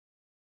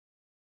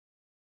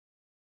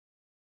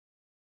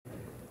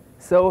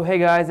So hey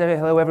guys,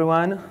 hello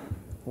everyone.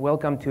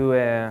 Welcome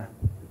to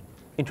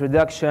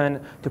Introduction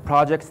to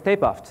Project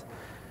Staypuft.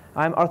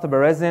 I'm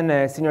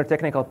Berezin, Senior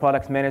Technical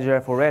Product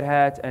Manager for Red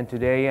Hat, and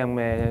today I'm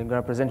going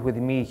to present with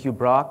me Hugh,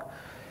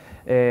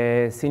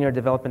 Senior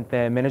Development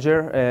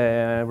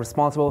Manager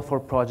responsible for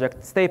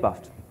Project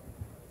Staypuft.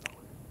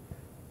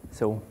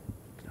 So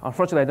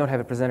unfortunately I don't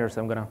have a presenter,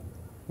 so I'm going to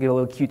give a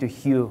little cue to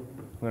Hugh.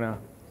 I'm going to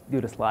do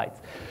the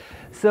slides.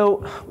 So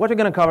what we're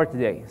going to cover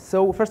today.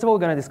 So first of all, we're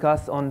going to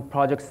discuss on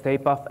Project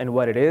Staypuft and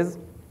what it is.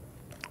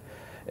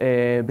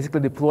 Basically,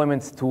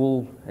 deployment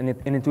tool, an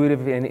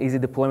intuitive and easy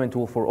deployment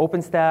tool for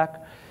OpenStack.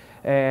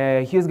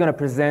 He's going to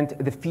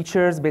present the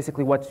features,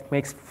 basically what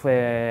makes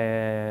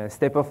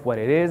Staypuft what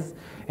it is.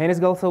 And he's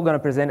also going to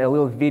present a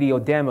little video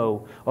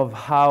demo of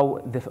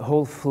how the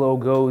whole flow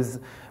goes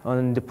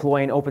on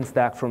deploying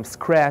OpenStack from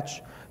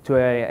scratch to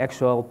an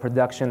actual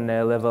production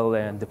level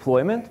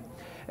deployment.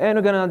 And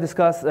we're going to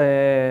discuss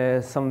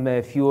some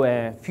few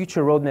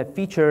future roadmap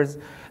features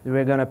that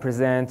we're going to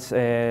present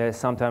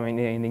sometime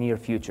in the near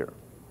future.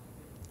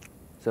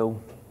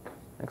 So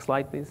next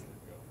slide, please.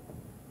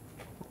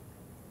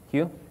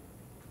 Hugh?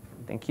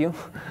 Thank you.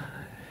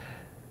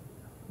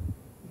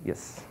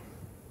 Yes,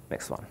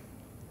 next one.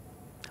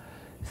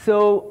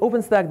 So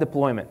OpenStack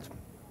deployment.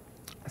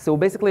 So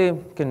basically,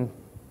 can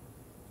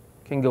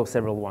go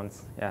several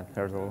ones. Yeah,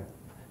 there's a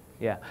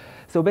yeah.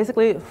 So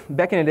basically,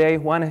 back in the day,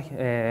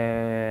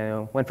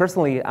 when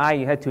personally I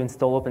had to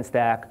install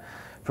OpenStack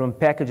from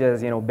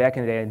packages, back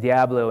in the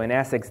Diablo and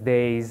Essex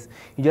days,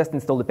 you just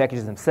install the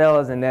packages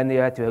themselves, and then you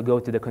had to go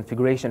to the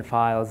configuration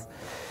files,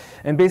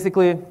 and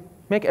basically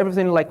make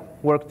everything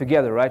work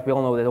together, right? We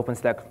all know that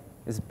OpenStack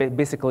is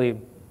basically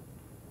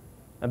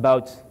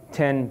about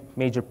 10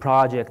 major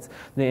projects.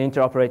 They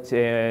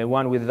interoperate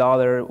one with the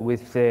other,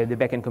 with the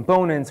backend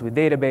components, with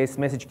database,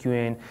 message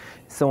queuing,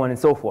 so on and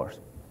so forth.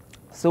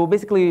 So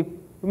basically,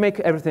 we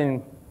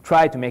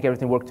try to make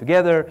everything work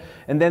together,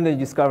 and then they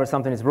discover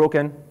something is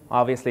broken.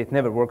 Obviously, it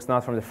never works,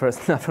 not from the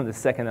first, not from the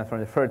second, not from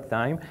the third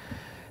time.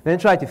 Then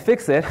try to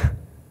fix it,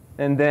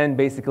 and then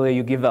basically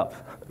you give up,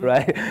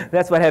 right?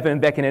 That's what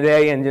happened back in the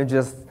day, and you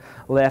just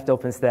left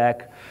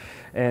OpenStack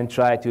and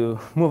try to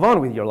move on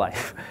with your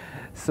life.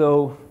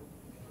 So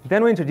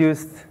then we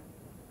introduced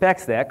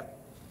PackStack,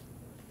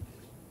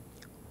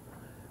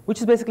 which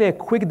is basically a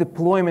quick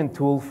deployment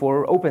tool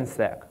for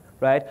OpenStack.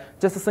 Right?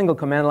 Just a single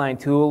command line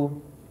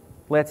tool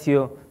lets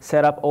you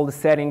set up all the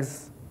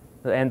settings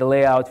and the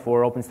layout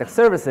for OpenStack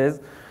services.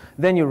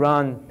 Then you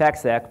run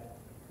PackStack.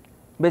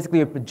 Basically,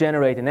 you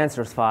generate an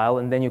answers file,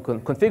 and then you can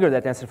configure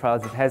that answer file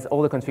that has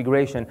all the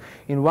configuration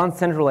in one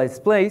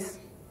centralized place.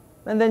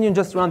 And then you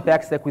just run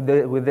PackStack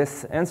with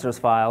this answers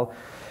file,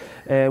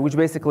 which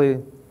basically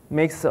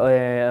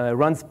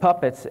runs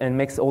Puppet and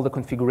makes all the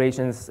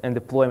configurations and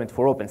deployment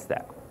for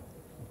OpenStack.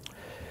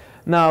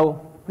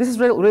 Now, this is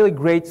really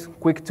great,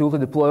 quick tool to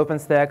deploy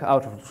OpenStack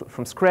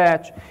from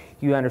scratch.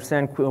 You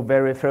understand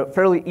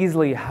fairly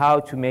easily how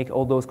to make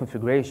all those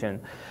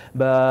configurations.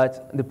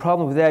 But the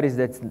problem with that is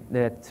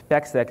that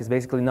PackStack is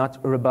basically not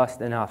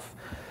robust enough.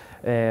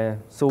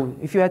 So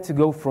if you had to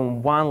go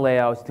from one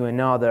layout to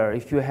another,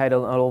 if you had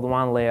an old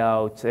one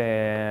layout,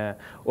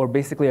 or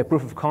basically a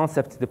proof of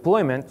concept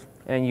deployment,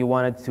 and you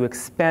wanted to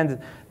expand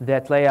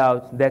that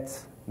layout,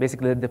 that's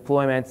basically the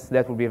deployment,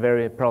 that would be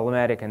very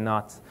problematic and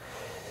not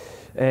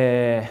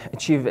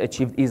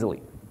achieved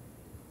easily.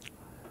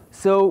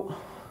 So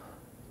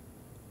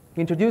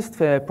we introduced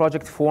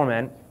Project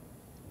Foreman,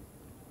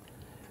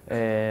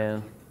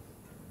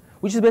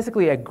 which is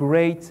basically a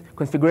great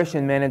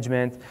configuration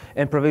management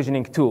and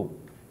provisioning tool.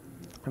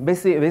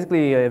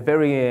 Basically a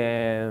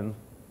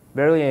very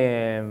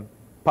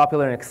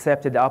popular and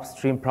accepted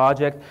upstream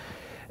project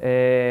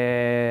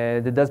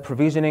that does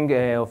provisioning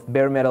of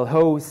bare metal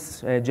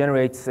hosts,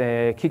 generates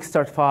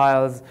kickstart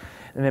files,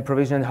 and then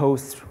provision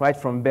hosts right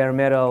from bare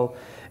metal,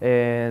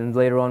 and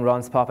later on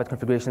runs Puppet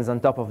configurations on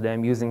top of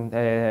them using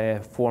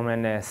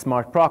Foreman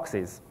smart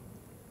proxies.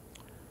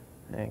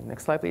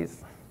 Next slide,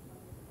 please.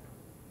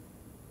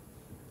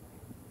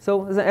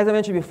 So as I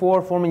mentioned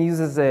before, Foreman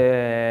uses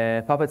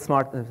Puppet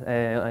smart,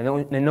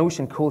 a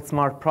notion called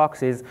smart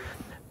proxies.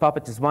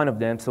 Puppet is one of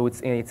them, so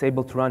it's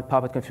able to run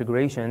Puppet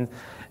configurations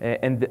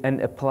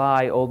and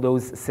apply all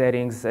those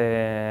settings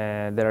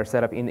that are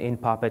set up in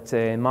Puppet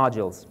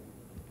modules.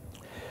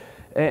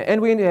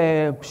 And we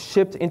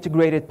shipped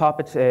integrated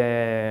Puppet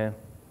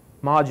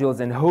modules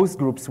and host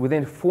groups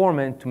within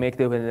Foreman to make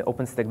the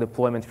OpenStack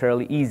deployment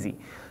fairly easy.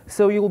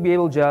 So you'll be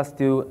able just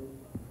to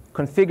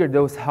configure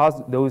those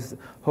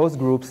host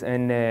groups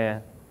and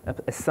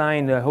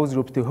assign the host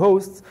group to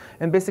hosts,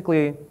 and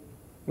basically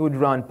you would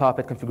run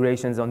Puppet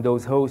configurations on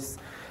those hosts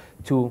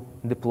to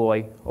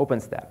deploy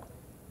OpenStack.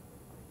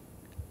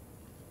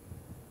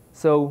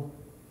 So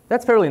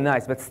that's fairly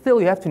nice, but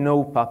still you have to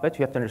know Puppet.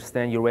 You have to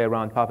understand your way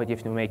around Puppet. You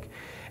have to make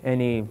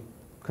any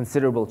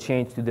considerable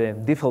change to the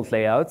default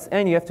layouts,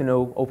 and you have to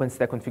know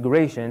OpenStack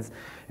configurations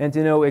and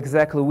to know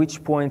exactly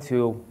which point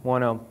you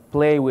want to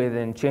play with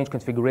and change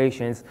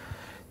configurations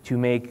to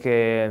make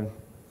a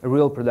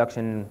real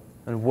production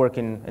and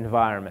working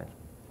environment.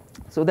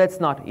 So that's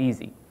not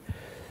easy.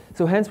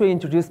 So hence we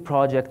introduced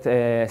project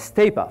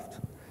Staypuft.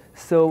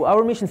 So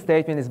our mission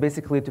statement is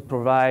basically to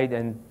provide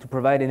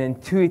an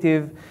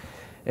intuitive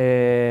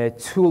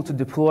tool to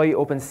deploy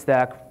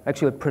OpenStack,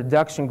 actually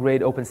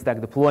production-grade OpenStack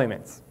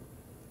deployments.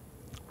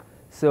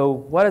 So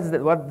what does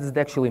it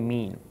actually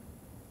mean?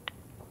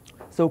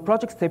 So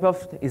Project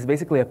Staypuft is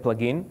basically a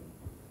plugin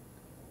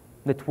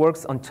that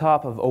works on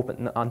top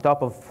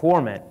of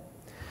Foreman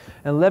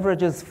and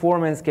leverages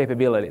Foreman's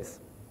capabilities,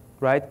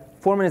 right?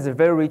 Foreman is a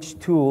very rich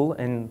tool,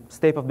 and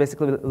Staypuft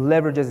basically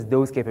leverages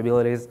those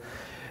capabilities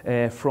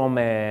from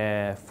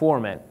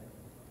Foreman.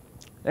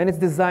 And it's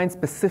designed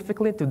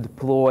specifically to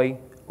deploy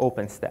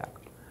OpenStack.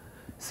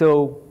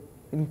 So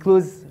it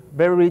includes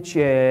very rich,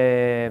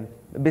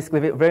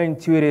 basically very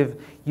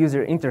intuitive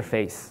user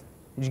interface,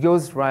 which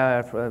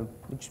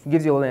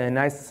gives you a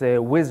nice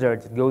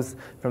wizard. It goes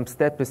from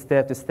step to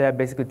step to step,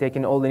 basically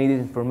taking all the needed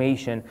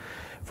information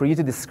for you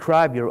to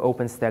describe your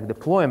OpenStack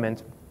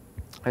deployment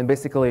and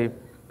basically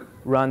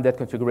run that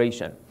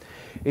configuration.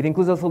 It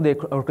includes also the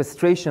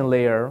orchestration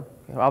layer.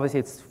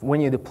 Obviously, when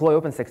you deploy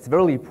OpenStack, it's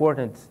very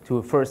important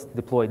to first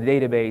deploy the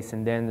database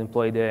and then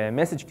deploy the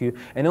message queue,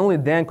 and only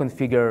then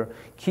configure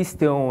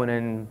Keystone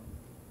and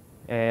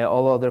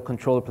all other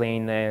control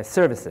plane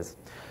services.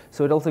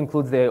 So it also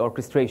includes the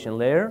orchestration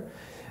layer.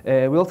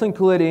 We also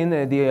included in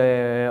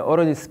the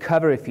auto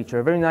discovery feature,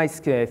 a very nice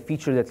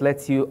feature that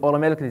lets you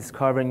automatically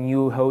discover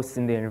new hosts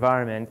in the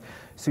environment.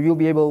 So you'll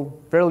be able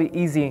fairly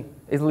easily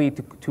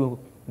to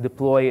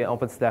deploy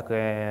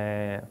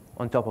OpenStack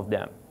on top of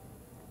them.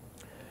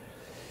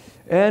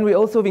 And we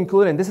also have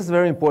included, and this is a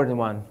very important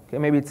one, okay,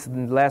 maybe it's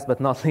last but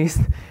not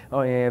least,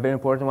 a very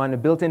important one, a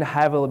built-in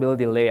high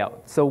availability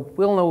layout. So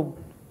we all know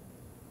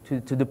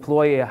to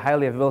deploy a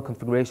highly available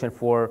configuration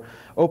for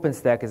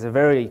OpenStack is a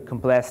very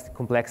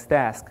complex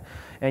task.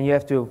 And you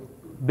have to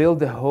build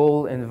the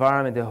whole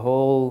environment, the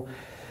whole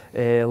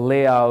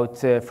layout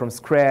from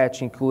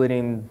scratch,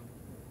 including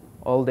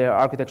all the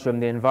architecture of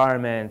the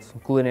environment,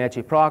 including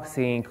HA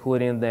proxy,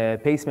 including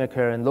the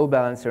pacemaker and load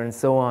balancer, and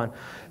so on.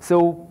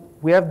 So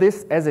we have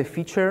this as a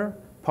feature,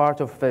 part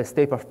of a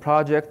Staypuft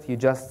project. You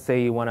just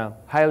say you want a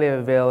highly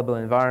available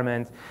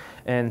environment,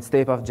 and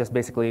Staypuft just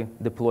basically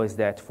deploys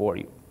that for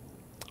you.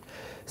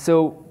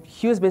 So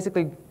Hugh is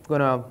basically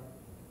going to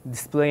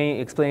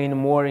explain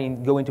more,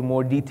 go into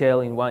more detail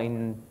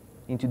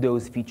into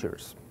those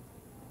features.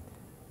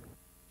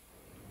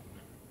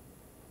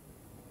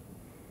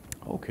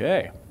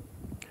 Okay.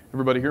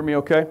 Everybody hear me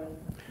okay?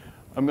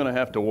 I'm going to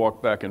have to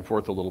walk back and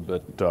forth a little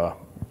bit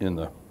in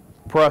the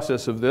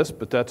process of this,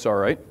 but that's all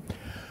right.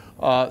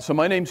 So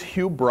my name's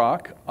Hugh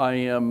Brock.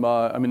 I'm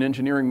an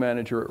engineering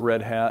manager at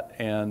Red Hat,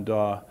 and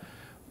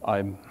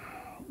I'm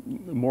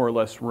more or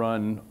less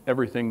run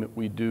everything that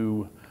we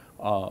do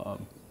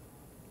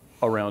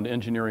around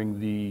engineering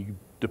the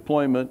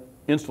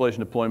installation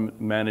deployment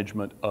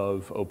management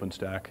of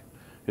OpenStack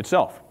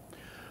itself.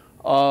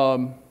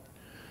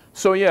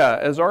 So yeah,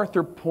 as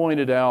Arthur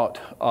pointed out,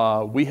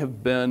 we have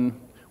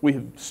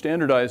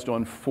standardized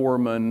on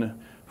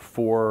Foreman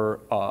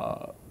for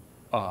RHEL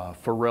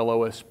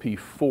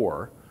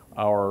OSP4,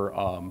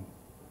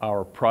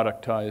 our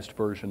productized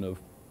version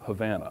of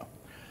Havana.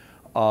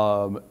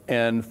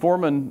 And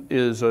Foreman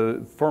is a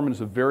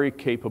very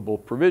capable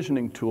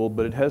provisioning tool,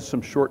 but it has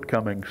some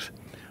shortcomings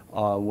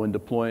when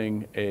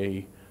deploying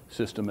a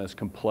system as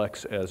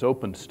complex as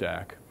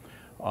OpenStack.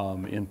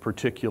 In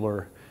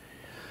particular,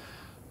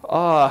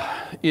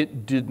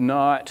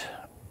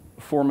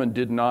 Foreman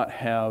did not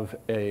have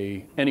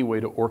any way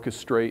to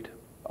orchestrate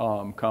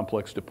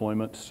complex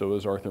deployments. So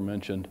as Arthur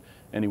mentioned,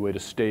 any way to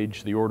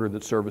stage the order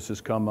that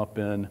services come up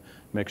in,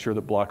 make sure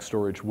that block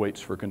storage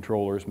waits for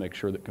controllers, make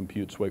sure that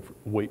computes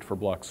wait for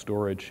block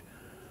storage,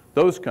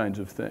 those kinds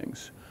of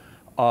things.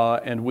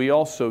 And we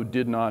also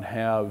did not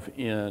have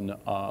in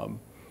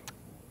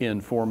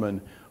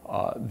Foreman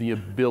the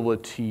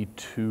ability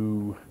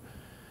to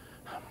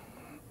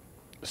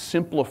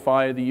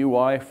simplify the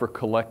UI for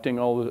collecting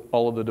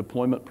all of the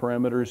deployment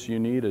parameters you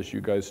need. As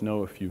you guys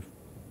know, if you've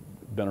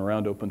been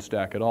around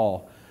OpenStack at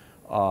all,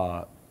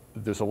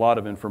 there's a lot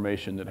of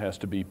information that has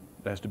to be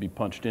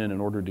punched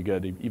in order to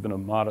get even a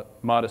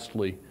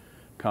modestly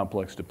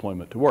complex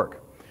deployment to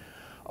work.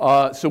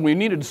 So we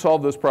needed to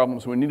solve those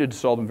problems. We needed to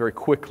solve them very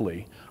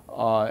quickly,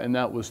 and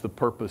that was the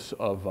purpose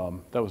of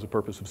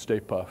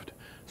Staypuft.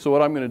 So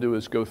what I'm going to do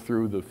is go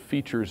through the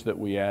features that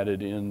we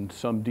added in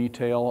some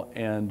detail,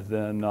 and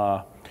then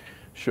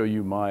show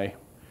you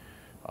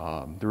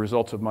the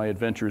results of my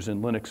adventures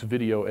in Linux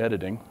video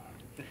editing.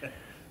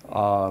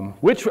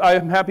 Which I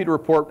am happy to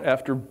report,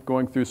 after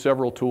going through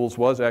several tools,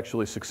 was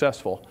actually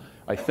successful,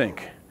 I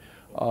think.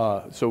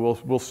 So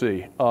we'll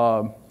see.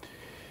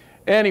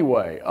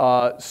 Anyway,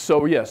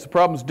 so yes, the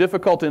problem's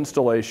difficult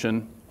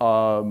installation.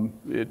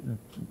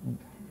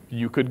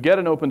 You could get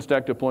an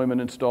OpenStack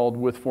deployment installed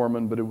with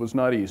Foreman, but it was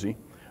not easy.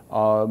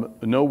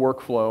 No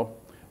workflow,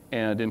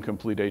 and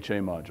incomplete HA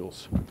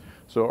modules.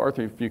 So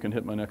Arthur, if you can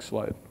hit my next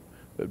slide,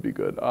 that'd be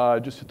good.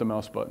 Just hit the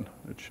mouse button.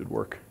 It should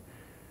work.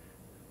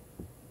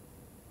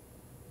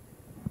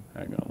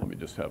 Hang on, let me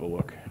just have a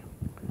look.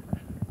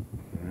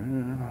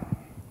 There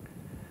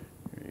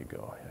you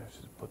go. I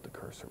just put the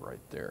cursor right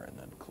there and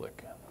then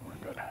click. We're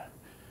good.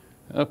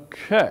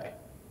 Okay.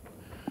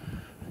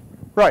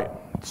 Right.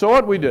 So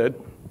what we did,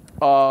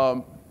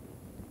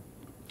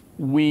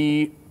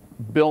 we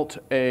built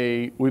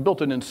an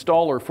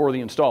installer for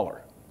the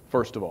installer.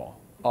 First of all,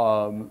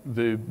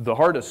 the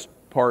hardest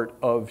part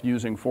of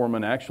using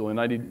Foreman, actually, and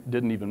I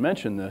didn't even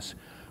mention this,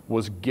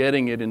 was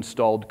getting it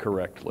installed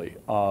correctly,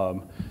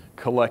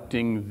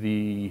 collecting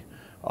the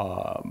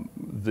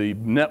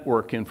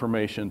network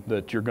information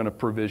that you're going to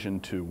provision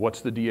to.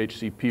 What's the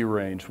DHCP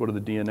range? What are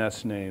the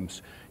DNS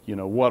names? You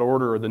know, what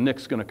order are the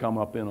NICs going to come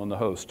up in on the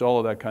host? All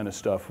of that kind of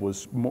stuff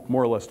was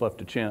more or less left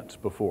to chance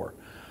before.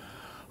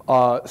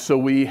 So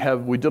we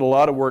did a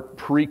lot of work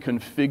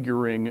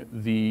pre-configuring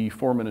the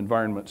Foreman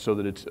environment so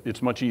that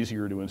it's much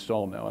easier to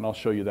install now, and I'll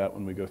show you that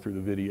when we go through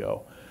the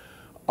video.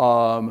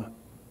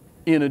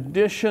 In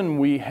addition,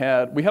 we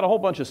had a whole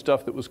bunch of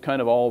stuff that was kind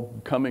of all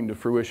coming to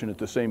fruition at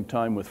the same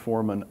time with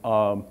Foreman.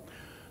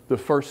 The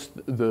first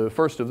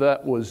of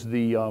that was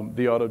the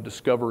auto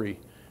discovery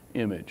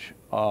image.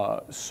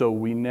 So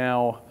we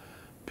now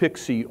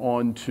pixie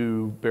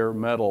onto bare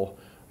metal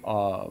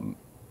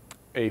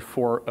a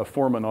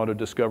Foreman auto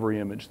discovery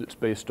image that's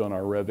based on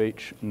our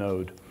RevH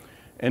node.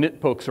 And it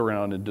pokes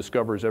around and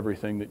discovers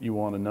everything that you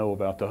want to know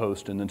about the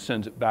host and then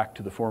sends it back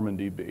to the Foreman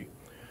DB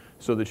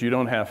so that you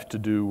don't have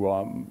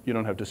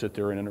to sit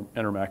there and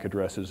enter MAC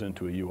addresses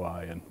into a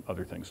UI and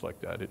other things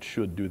like that. It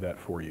should do that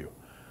for you.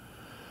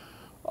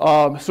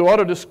 So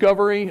auto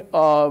discovery,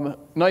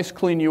 nice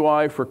clean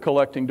UI for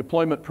collecting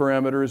deployment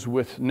parameters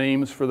with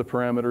names for the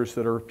parameters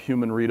that are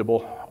human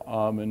readable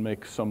and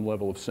make some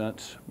level of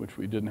sense, which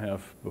we didn't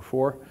have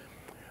before.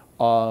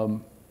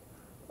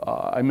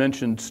 I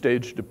mentioned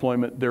stage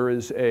deployment. There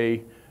is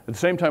at the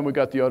same time we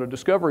got the auto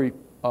discovery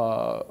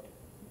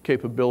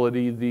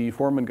capability, the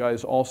Foreman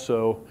guys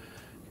also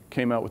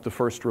came out with the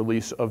first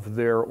release of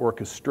their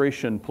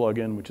orchestration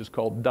plugin, which is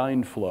called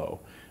DynFlow.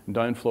 And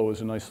DynFlow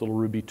is a nice little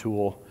Ruby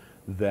tool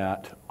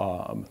that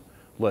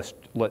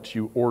lets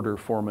you order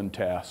Foreman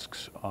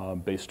tasks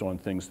based on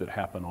things that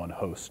happen on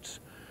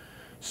hosts.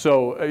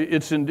 So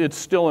it's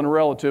still in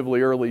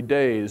relatively early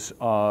days,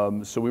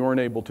 so we weren't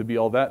able to be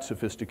all that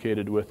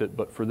sophisticated with it,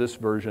 but for this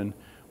version,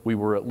 we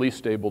were at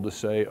least able to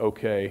say,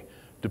 okay,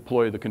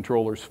 deploy the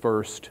controllers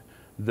first,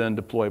 then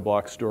deploy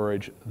block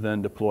storage,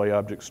 then deploy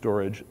object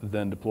storage,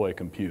 then deploy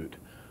compute.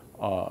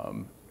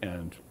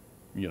 And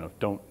you know,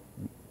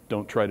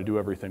 don't try to do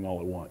everything all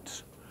at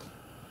once.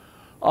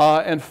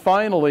 And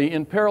finally,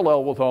 in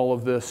parallel with all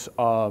of this,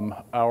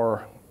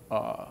 our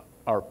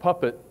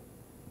Puppet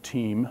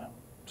team,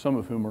 some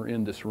of whom are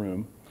in this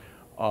room,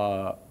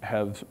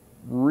 have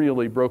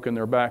really broken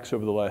their backs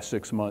over the last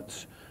 6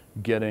 months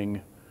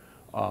getting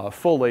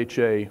full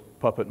HA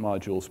Puppet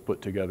modules put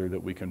together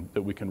that we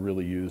can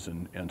really use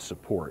and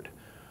support.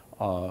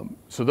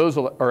 So those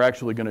are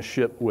actually going to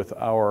ship with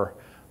our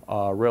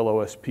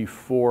RHEL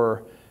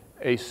OSP4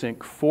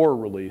 Async 4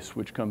 release,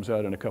 which comes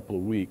out in a couple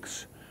of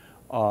weeks.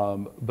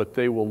 But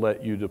they will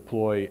let you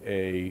deploy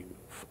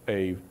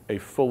a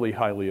fully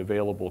highly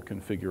available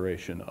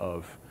configuration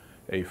of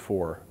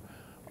A4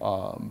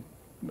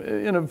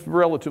 in a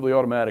relatively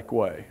automatic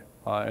way.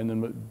 And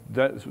then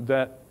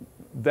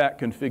that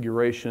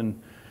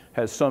configuration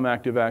has some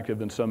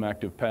active-active and some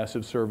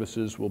active-passive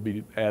services. We'll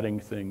be adding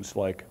things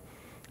like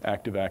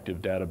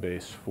active-active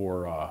database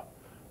for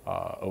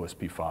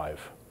OSP5.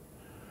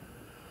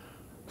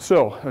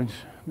 So,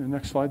 the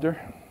next slide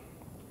there.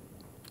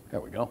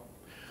 There we go.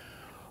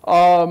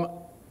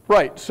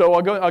 Right, so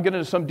I'll get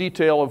into some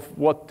detail of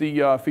what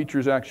the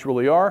features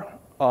actually are.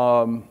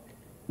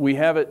 We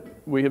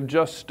have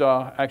just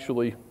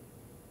actually,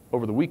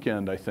 over the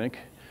weekend, I think,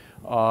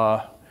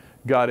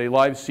 got a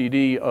live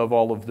CD of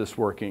all of this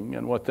working.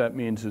 And what that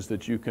means is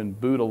that you can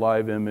boot a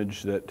live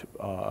image that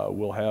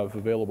we'll have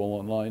available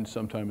online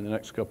sometime in the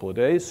next couple of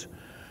days.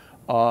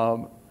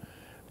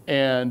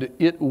 And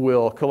it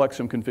will collect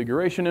some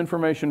configuration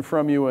information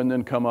from you and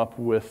then come up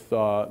with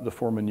the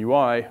Foreman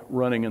UI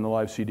running in the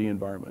live CD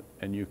environment.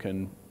 And you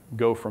can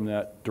go from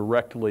that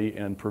directly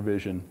and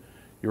provision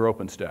your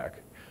OpenStack,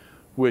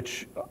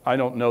 which I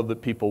don't know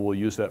that people will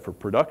use that for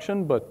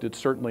production, but it's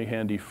certainly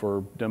handy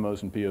for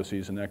demos and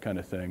POCs and that kind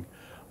of thing.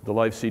 The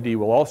live CD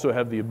will also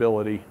have the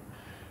ability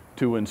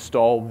to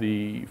install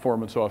the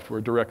Foreman software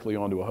directly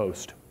onto a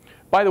host.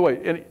 By the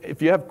way,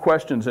 if you have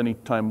questions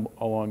anytime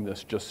along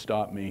this, just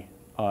stop me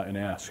and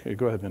ask. Hey,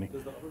 go ahead, Vinny.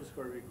 Does the auto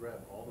discovery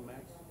grab all the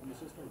Macs in the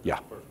system? Yeah,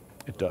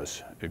 it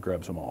does. It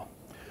grabs them all.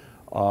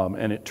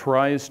 And it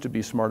tries to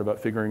be smart about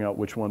figuring out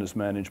which one is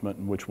management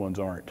and which ones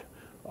aren't.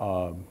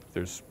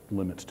 There's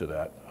limits to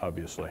that,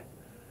 obviously.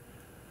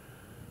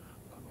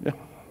 Yeah.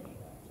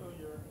 So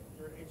your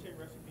HA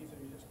recipes,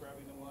 are you just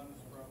grabbing the ones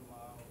from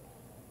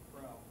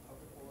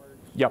Puppet board?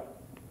 Yep.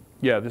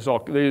 Yeah,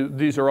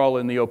 these are all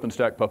in the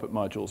OpenStack Puppet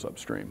modules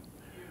upstream. Can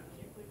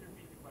you please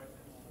repeat the question?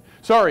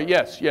 Sorry,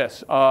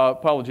 yes.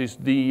 Apologies.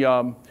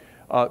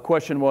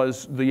 Question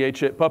was, the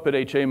Puppet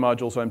HA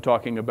modules I'm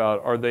talking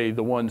about, are they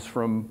the ones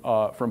from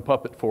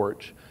Puppet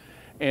Forge?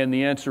 And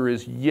the answer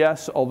is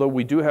yes, although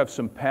we do have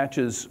some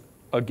patches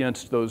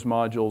against those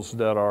modules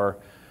that are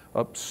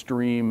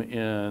upstream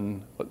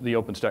in the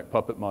OpenStack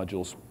Puppet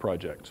modules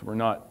project. We're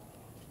not,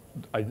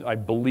 I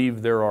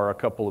believe there are a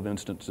couple of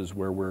instances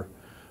where we're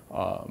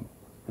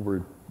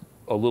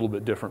a little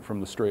bit different from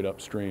the straight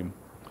upstream.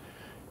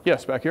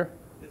 Yes, back here?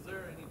 Is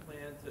there any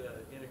plan to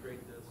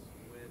integrate this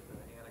with an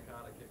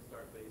Anaconda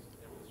Kickstart-based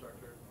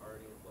infrastructure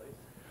already in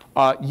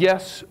place?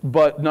 Yes,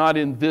 but not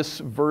in this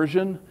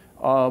version.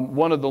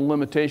 One of the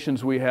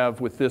limitations we have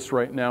with this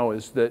right now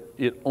is that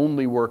it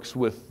only works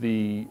with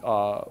the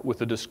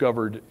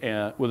discovered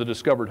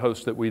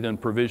host that we then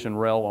provision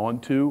rel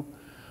onto.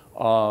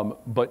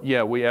 But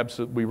yeah, we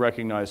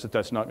recognize that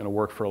that's not going to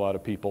work for a lot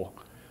of people.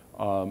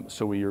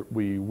 So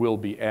we will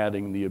be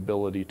adding the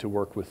ability to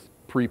work with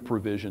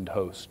pre-provisioned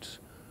hosts.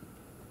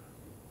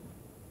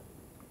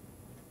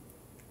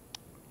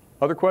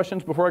 Other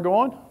questions before I go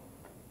on?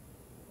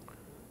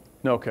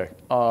 No, okay.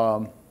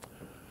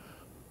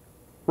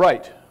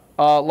 Right,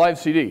 live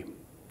CD.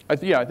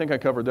 Yeah, I think I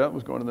covered that.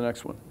 Was going to the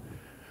next one.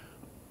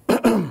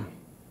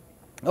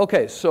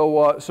 Okay, so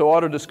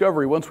auto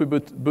discovery. Once we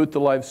boot the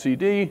live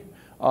CD,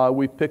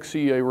 we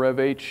pixie a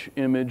revh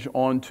image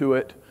onto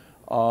it.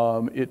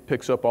 It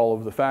picks up all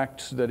of the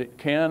facts that it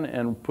can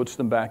and puts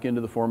them back into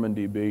the Foreman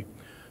DB.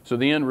 So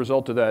the end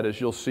result of that,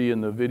 as you'll see in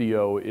the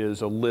video,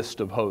 is a list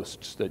of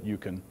hosts that you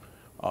can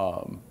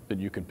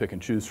pick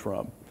and choose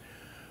from.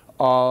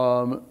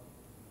 On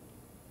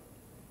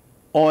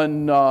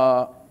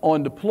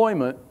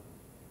deployment,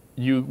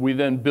 we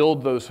then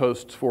build those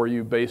hosts for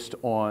you based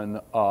on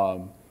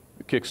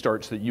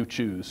kickstarts that you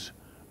choose.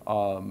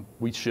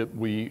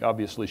 We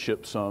obviously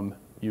ship some.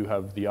 You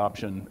have the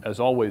option, as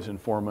always in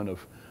Foreman,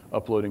 of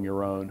uploading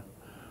your own.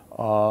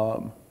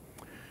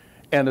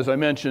 And as I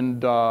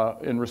mentioned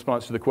in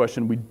response to the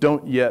question, we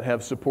don't yet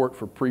have support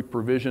for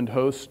pre-provisioned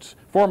hosts.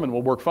 Foreman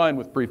will work fine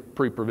with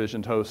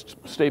pre-provisioned hosts.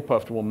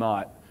 Staypuft will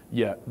not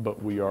yet,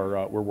 but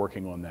we're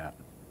working on that.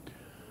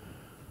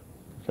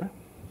 Okay.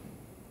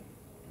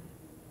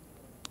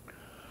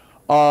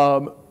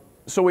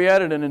 So we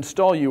added an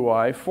install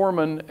UI.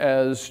 Foreman,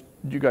 as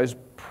you guys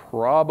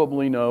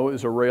probably know,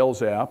 is a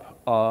Rails app.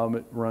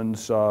 It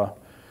runs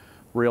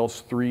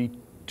Rails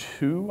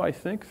 3.2, I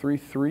think,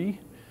 3.3.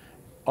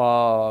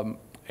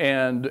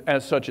 And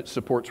as such, it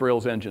supports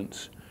Rails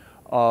engines.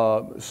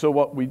 So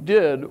what we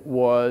did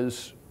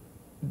was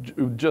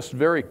just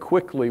very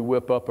quickly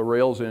whip up a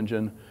Rails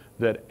engine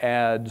that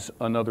adds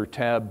another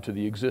tab to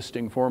the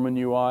existing Foreman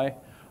UI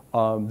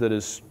that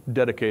is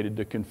dedicated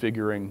to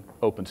configuring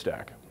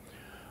OpenStack.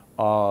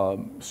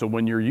 So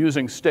when you're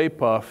using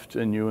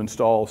Staypuft and you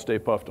install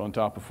Staypuft on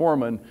top of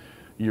Foreman,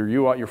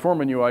 your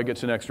Foreman UI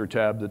gets an extra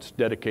tab that's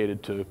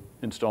dedicated to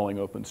installing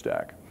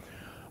OpenStack.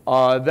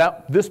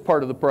 This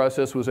part of the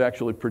process was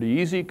actually pretty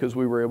easy because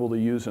we were able to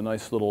use a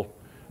nice little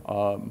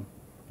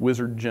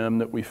wizard gem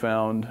that we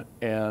found.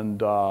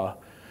 And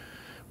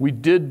we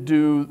did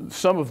do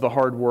some of the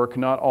hard work,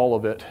 not all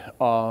of it,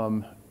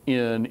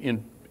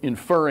 in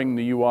inferring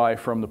the UI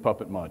from the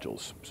Puppet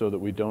modules so that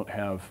we don't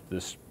have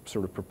this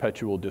sort of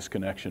perpetual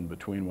disconnection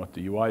between what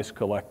the UI is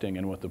collecting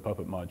and what the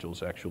Puppet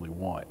modules actually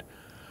want,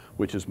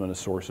 which has been a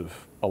source of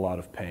a lot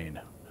of pain.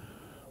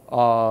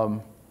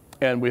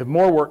 And we have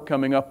more work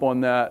coming up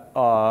on that.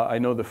 I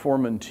know the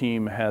Foreman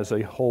team has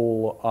a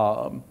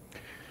whole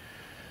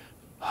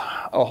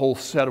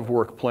set of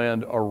work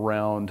planned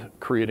around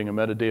creating a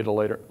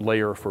metadata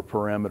layer for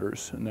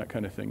parameters and that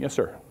kind of thing. Yes,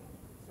 sir?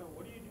 So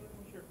what are you doing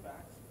with your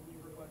facts when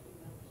you were collecting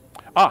them?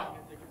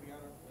 They could be on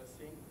a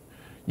sync?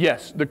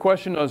 Yes, the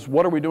question is,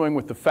 what are we doing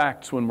with the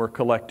facts when we're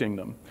collecting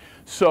them?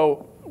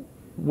 So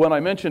when I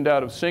mentioned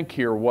out of sync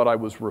here, what I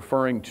was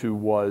referring to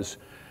was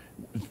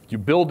you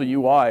build a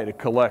UI to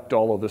collect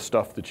all of the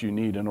stuff that you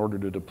need in order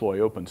to deploy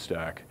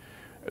OpenStack.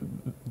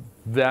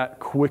 That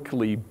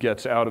quickly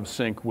gets out of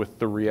sync with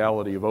the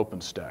reality of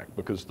OpenStack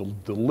because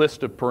the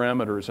list of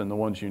parameters and the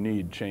ones you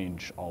need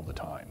change all the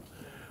time.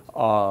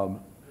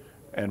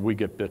 And we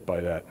get bit by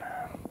that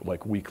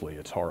like weekly.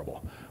 It's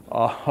horrible.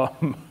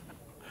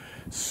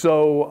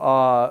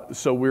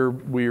 So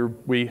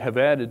we have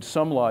added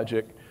some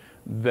logic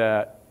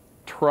that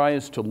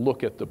tries to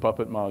look at the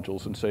Puppet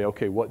modules and say,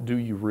 okay, what do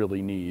you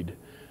really need?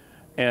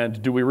 And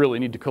do we really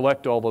need to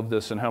collect all of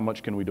this, and how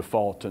much can we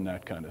default and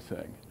that kind of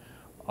thing?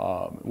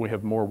 We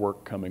have more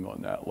work coming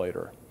on that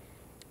later.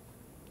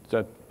 Does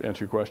that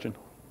answer your question?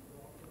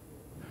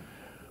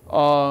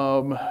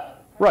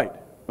 Right.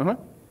 Uh-huh.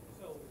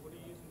 So what are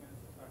you using as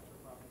a factor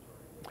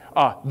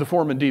repository? The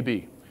Foreman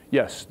DB.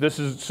 Yes.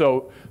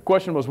 So the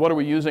question was, what are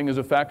we using as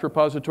a fact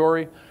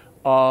repository?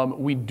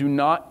 We do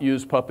not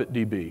use Puppet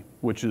DB,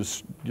 which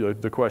is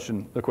the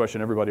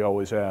question everybody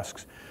always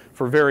asks,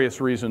 for various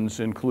reasons,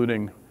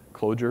 including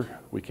closure.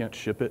 We can't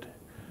ship it.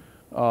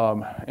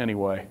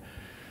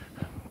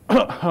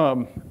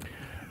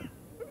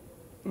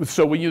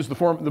 So we use the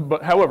Foreman,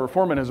 but however,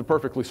 Foreman has a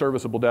perfectly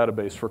serviceable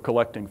database for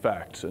collecting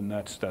facts, and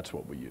that's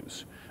what we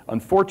use.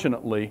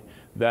 Unfortunately,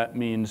 that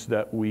means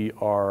that we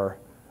are,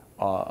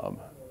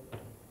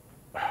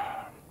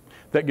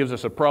 that gives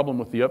us a problem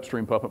with the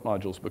upstream Puppet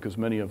modules because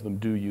many of them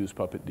do use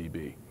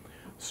PuppetDB.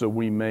 So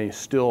we may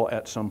still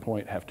at some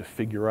point have to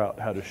figure out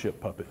how to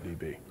ship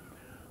PuppetDB.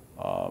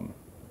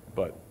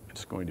 But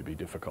it's going to be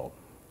difficult.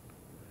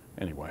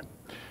 Anyway,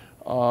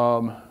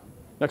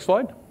 next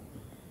slide.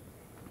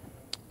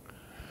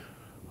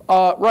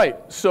 Right,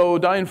 so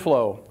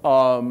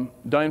Dynflow.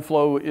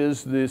 Dynflow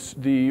is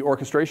the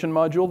orchestration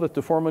module that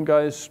the Foreman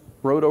guys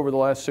wrote over the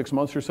last 6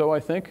 months or so, I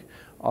think.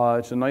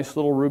 It's a nice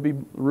little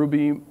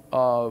Ruby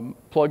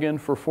plugin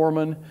for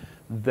Foreman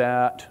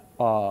that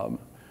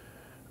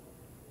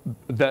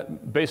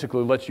that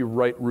basically lets you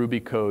write Ruby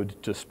code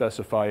to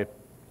specify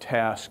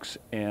tasks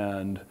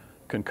and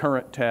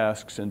concurrent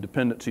tasks and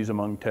dependencies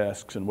among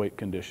tasks and wait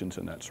conditions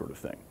and that sort of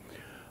thing.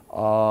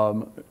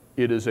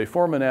 It is a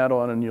Foreman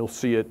add-on, and you'll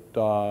see it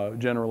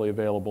generally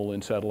available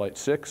in Satellite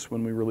 6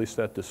 when we release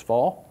that this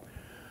fall.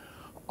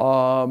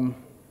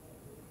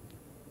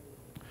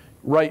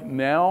 Right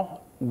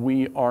now,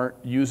 we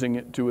aren't using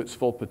it to its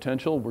full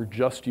potential. We're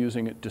just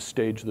using it to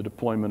stage the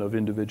deployment of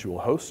individual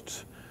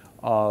hosts.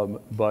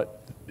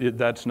 But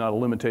that's not a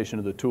limitation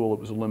of the tool. It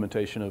was a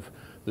limitation of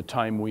the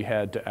time we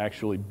had to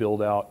actually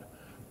build out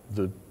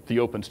the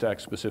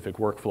OpenStack specific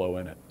workflow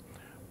in it.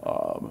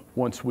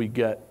 Once we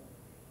get,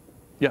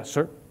 yes,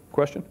 sir,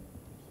 question?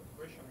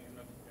 Question, in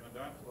a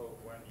Dynflow,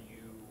 when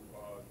you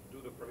do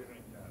the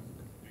provisioning task,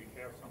 do you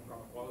have some kind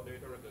of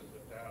validator that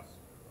the task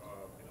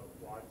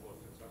applied was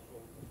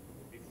successful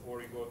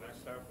before you go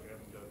next step?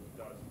 And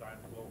does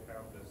Dynflow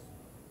have this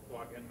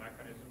plug-in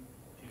mechanism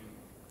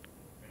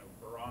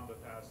to run the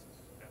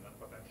tasks and then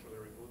potentially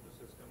reboot the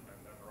system and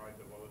then run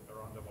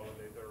the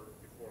validator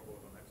before go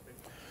to the next stage?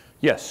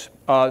 Yes.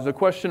 The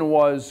question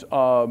was,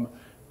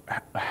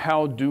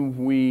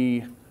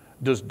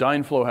 does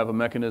Dynflow have a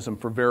mechanism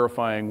for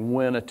verifying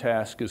when a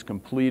task is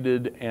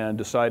completed and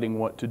deciding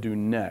what to do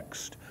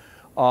next?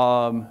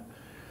 Yeah,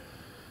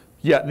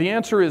 the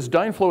answer is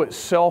Dynflow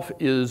itself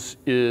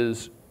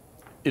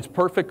it's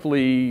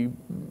perfectly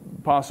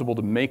possible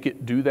to make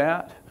it do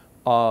that.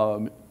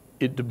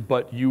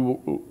 But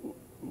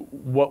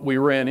what we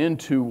ran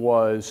into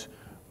was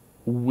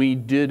we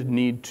did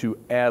need to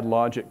add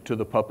logic to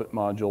the Puppet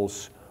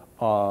modules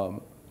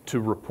to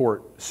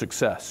report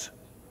success.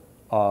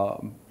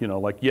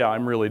 Like, yeah,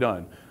 I'm really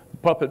done.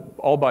 Puppet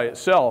all by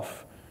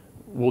itself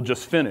will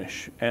just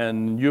finish,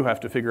 and you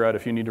have to figure out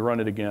if you need to run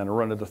it again or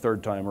run it a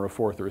third time or a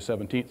fourth or a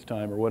 17th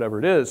time or whatever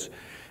it is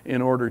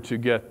in order to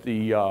get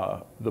the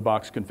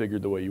box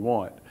configured the way you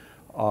want.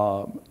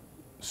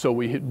 So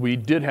we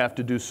did have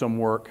to do some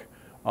work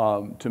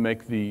to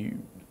make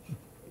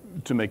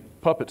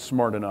Puppet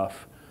smart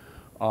enough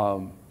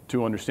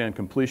to understand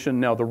completion.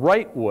 Now, the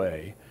right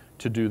way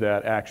to do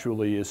that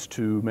actually is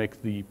to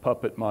make the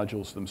Puppet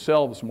modules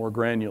themselves more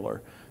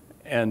granular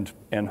and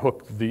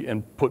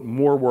put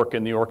more work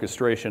in the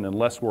orchestration and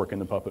less work in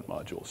the Puppet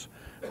modules.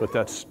 But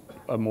that's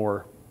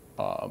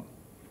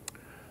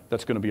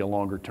that's going to be a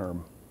longer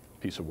term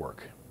piece of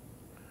work.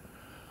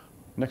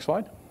 Next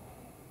slide.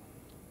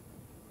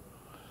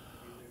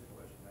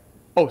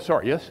 Oh,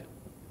 sorry, yes?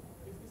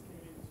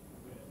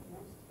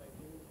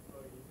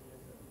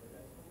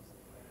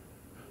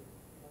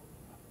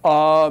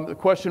 The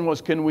question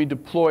was, can we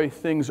deploy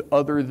things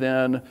other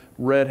than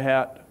Red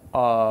Hat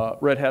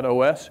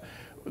OS?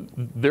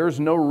 There's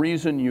no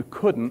reason you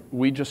couldn't.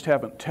 We just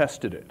haven't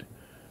tested it.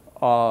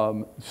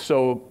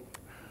 So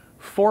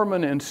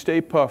Foreman and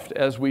Staypuft,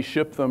 as we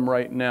ship them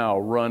right now,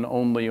 run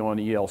only on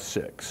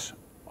EL6.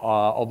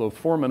 Although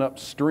Foreman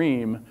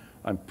upstream,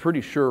 I'm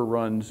pretty sure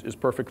is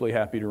perfectly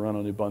happy to run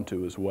on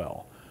Ubuntu as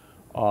well.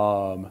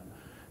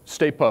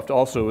 Staypuft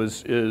also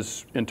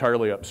is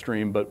entirely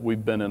upstream, but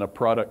we've been in a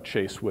product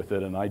chase with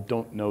it, and I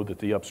don't know that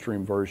the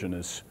upstream version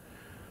is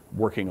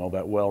working all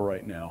that well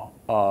right now.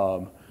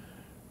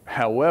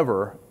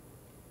 However,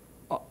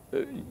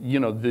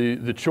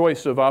 the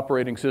choice of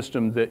operating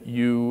system that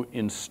you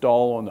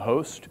install on the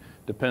host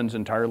depends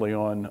entirely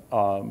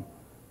on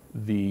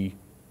the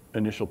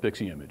initial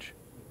Pixie image.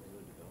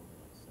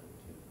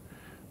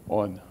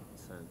 On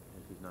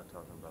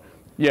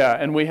yeah,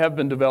 and we have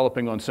been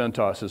developing on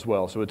CentOS as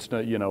well, so it's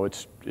not,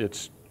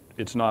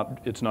 it's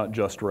not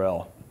just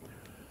RHEL. Does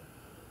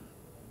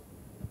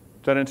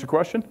that answer your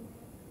question?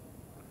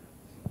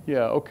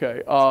 Yeah.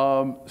 Okay.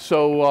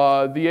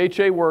 So the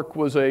HA work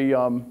was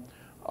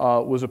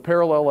a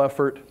parallel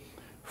effort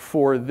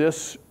for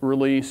this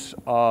release.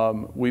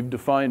 We've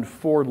defined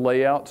 4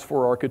 layouts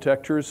for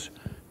architectures,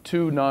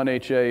 2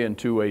 non-HA and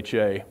 2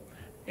 HA,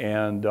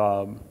 and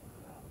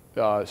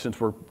since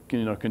we're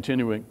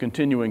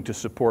continuing to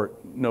support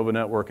Nova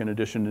Network in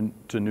addition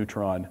to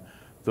Neutron,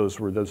 those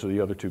are the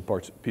other 2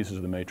 pieces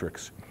of the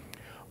matrix.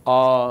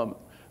 Our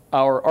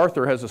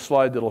Arthur has a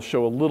slide that'll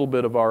show a little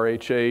bit of our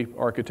HA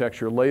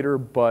architecture later,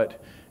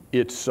 but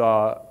it's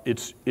the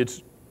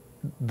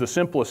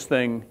simplest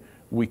thing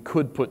we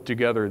could put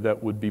together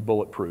that would be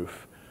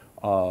bulletproof.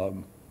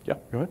 Yeah,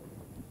 go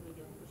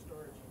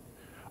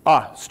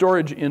ahead.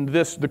 Storage in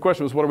this, the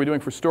question was what are we doing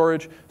for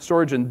storage?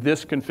 Storage in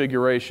this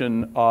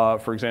configuration,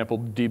 for example,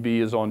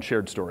 DB is on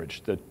shared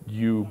storage that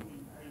you...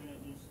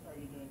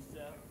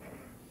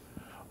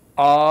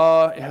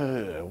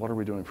 what are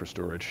we doing for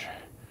storage?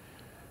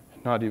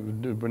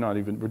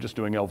 We're just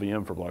doing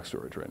LVM for block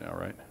storage right now,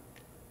 right?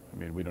 I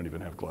mean, we don't even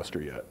have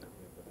Gluster yet.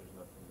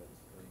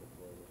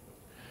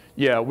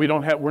 Yeah,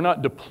 we're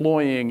not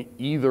deploying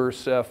either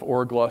Ceph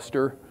or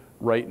Gluster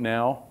right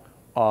now.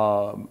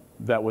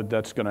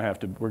 That's going to have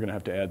to, we're going to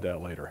have to add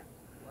that later.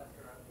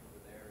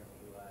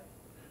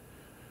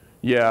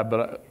 Yeah,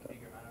 but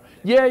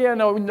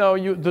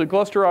the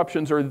Gluster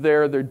options are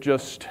there. They're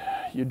just,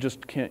 you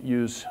just can't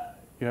use,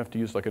 you have to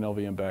use like an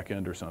LVM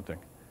backend or something.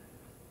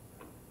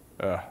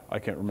 I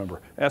can't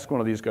remember. Ask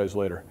one of these guys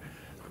later.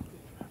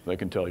 They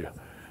can tell you.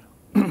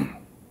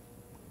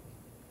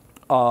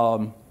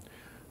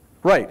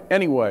 Right,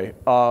 anyway,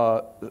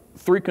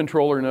 3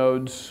 controller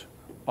nodes,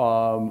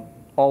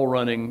 all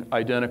running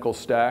identical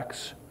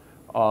stacks.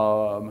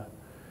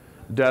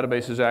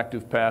 Database is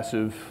active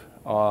passive.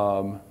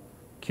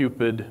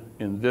 Cupid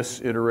in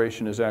this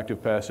iteration is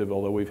active passive,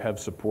 although we have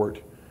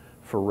support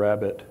for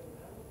Rabbit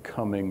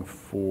coming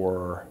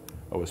for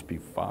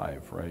OSP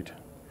 5, right?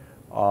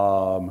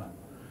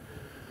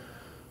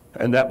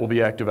 And that will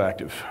be active,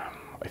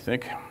 I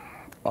think.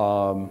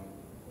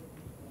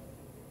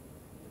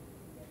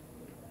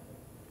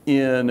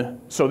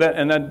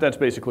 That's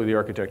basically the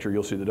architecture.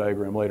 You'll see the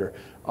diagram later.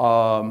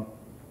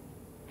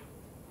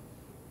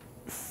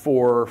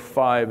 For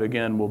 5,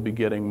 again, we'll be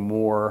getting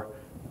more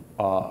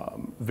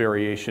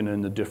variation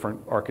in the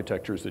different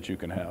architectures that you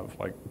can have.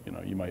 Like,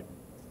 you might,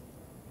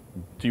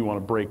 do you want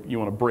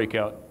to break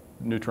out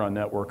neutron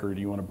network, or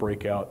do you want to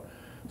break out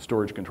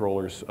storage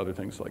controllers, other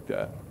things like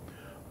that?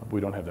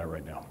 We don't have that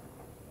right now.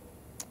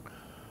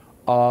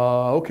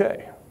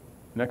 Okay,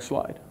 next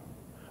slide.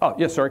 Oh,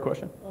 yes, sorry,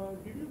 question?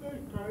 Did you guys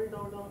try it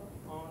out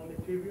on the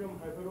KVM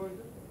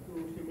hypervisor to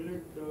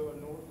simulate the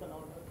nodes and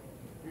all that?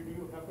 Did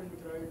you happen to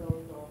try it out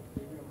on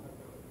KVM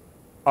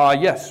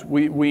hypervisor? Yes,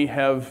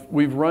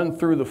 we've run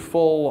through the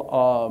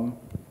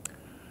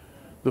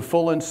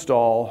full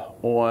install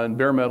on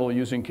bare metal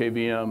using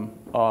KVM,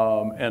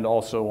 and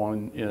also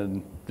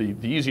in the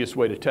easiest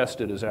way to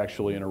test it is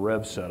actually in a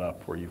Rev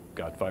setup where you've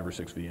got 5 or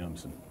 6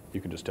 VMs and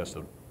you can just test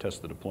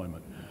the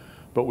deployment.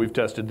 But we've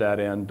tested that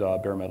and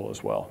bare metal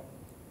as well.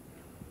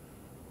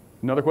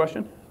 Another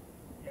question?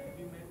 Have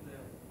you made the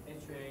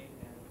HA and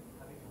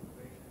having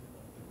configuration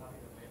of the topic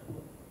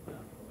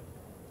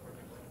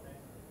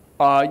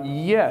available?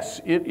 Yes,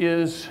 it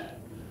is.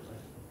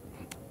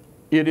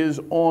 It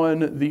is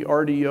on the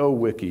RDO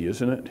wiki,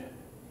 isn't it?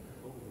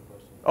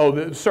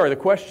 Oh, sorry. The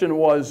question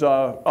was,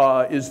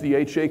 is the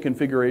HA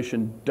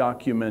configuration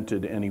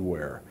documented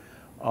anywhere?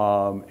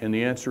 And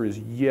the answer is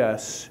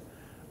yes.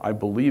 I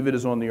believe it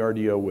is on the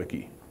RDO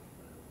wiki,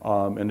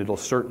 and it'll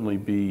certainly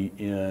be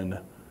in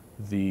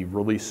the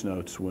release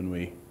notes when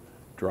we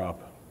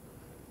drop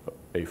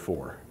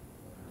A4.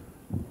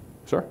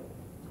 Sir?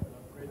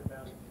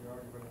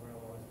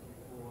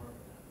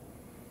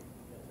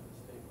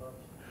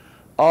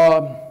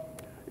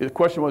 The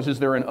question was, is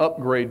there an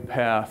upgrade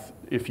path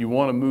if you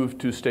want to move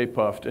to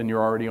Staypuft and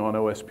you're already on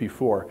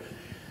OSP4?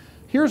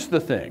 Here's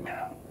the thing.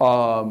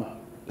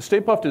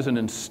 Staypuft is an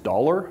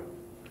installer,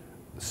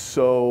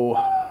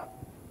 so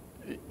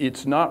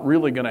it's not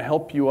really going to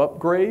help you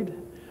upgrade.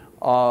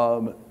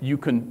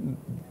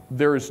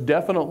 There's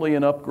definitely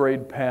an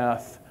upgrade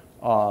path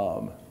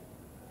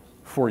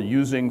for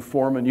using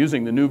Foreman,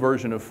 using the new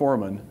version of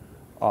Foreman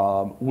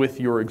with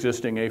your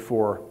existing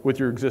A4, with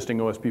your existing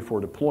OSP4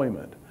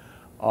 deployment.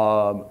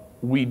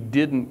 We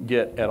didn't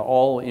get at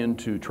all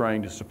into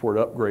trying to support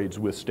upgrades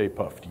with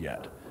Staypuft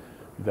yet.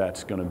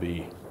 That's going to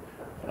be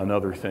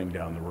another thing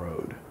down the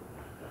road.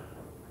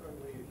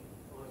 Currently,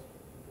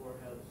 OSP4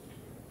 has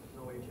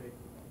no HA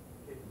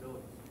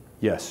capabilities.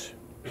 Yes.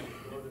 In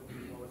order to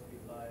use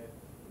OSP5,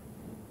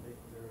 take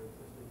their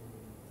existing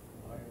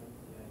environment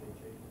and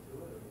HA to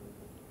it?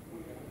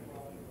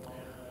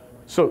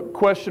 So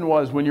question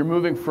was, when you're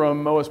moving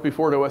from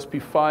OSP4 to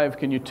OSP5,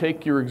 can you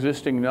take your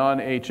existing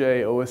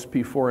non-HA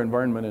OSP4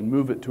 environment and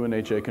move it to an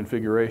HA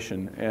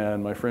configuration?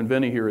 And my friend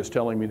Vinny here is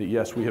telling me that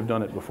yes, we have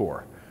done it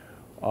before.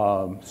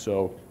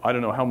 So I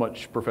don't know how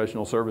much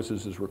professional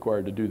services is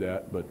required to do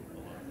that, but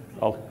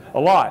a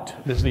lot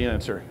is the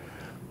answer.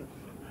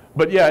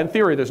 But yeah, in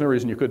theory, there's no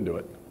reason you couldn't do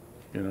it,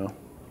 you know.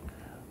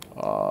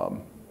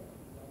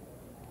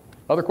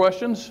 Other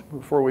questions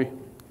before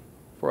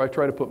I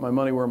try to put my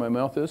money where my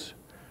mouth is?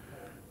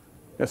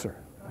 Yes, sir.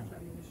 After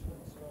the initial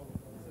install,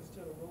 is there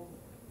still a role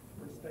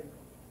for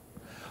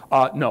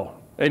Staypuft? No.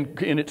 And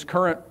in its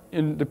current,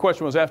 the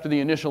question was after the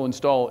initial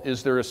install,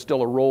 is there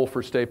still a role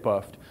for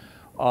Staypuft?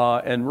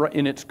 And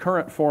in its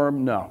current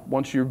form, no.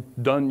 Once you've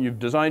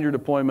designed your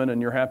deployment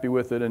and you're happy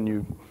with it and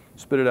you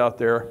spit it out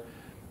there,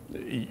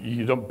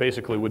 you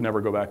basically would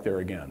never go back there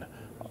again.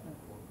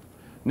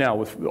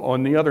 Now,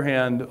 on the other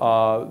hand,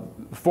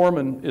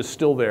 Foreman is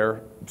still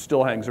there.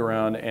 still hangs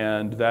around,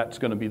 and that's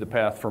going to be the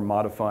path for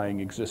modifying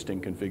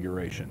existing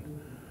configuration.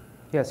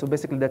 Yeah, so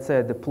basically that's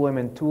a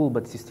deployment tool,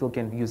 but you still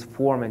can use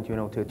Foreman,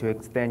 to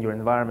expand your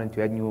environment,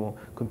 to add new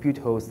compute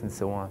hosts and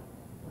so on.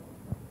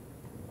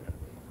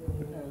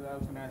 I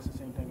was going to ask the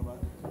same thing about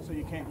it. So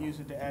you can't use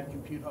it to add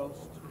compute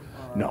hosts?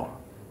 No.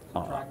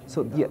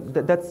 So yeah,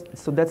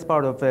 that's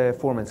part of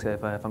Foreman's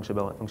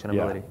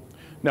functionality. Yeah.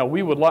 Now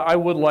I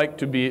would like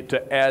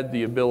to add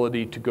the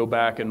ability to go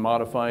back and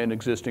modify an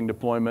existing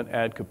deployment,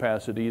 add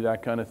capacity,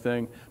 that kind of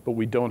thing, but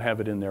we don't have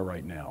it in there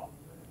right now.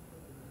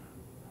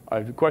 I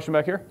have a question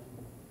back here.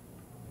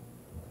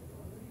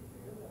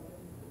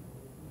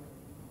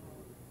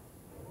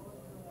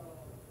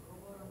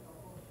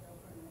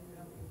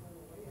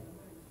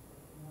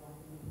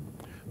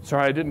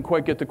 Sorry, I didn't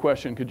quite get the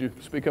question. Could you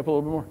speak up a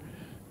little bit more?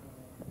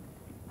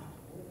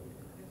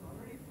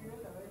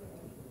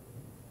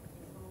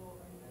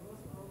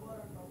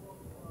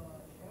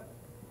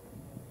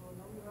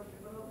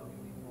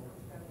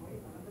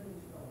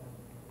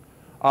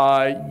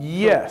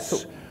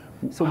 Yes.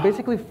 So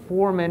basically,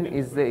 Foreman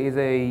is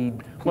a.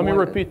 Let me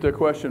repeat the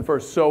question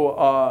first.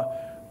 So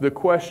the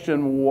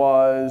question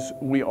was,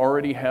 we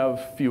already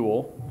have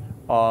Fuel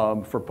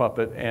for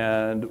Puppet,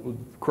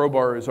 and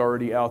Crowbar is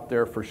already out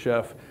there for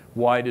Chef.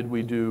 Why did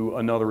we do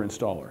another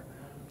installer?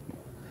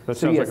 That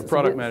sounds like a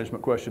product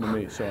management question to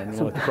me, so I'm going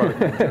to let the product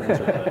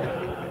manager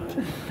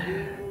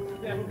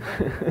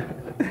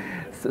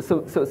answer.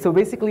 So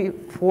basically,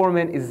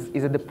 Foreman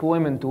is a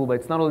deployment tool, but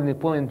it's not only a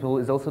deployment tool,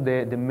 it's also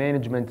the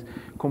management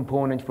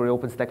component for the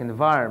OpenStack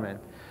environment.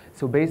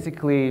 So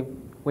basically,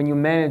 when you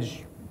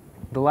manage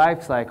the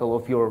life cycle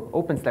of your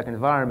OpenStack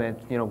environment,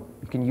 you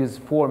can use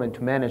Foreman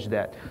to manage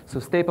that. So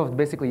Staypuft,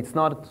 basically, it's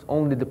not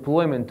only the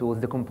deployment tool, it's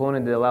the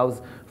component that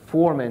allows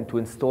Foreman to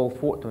install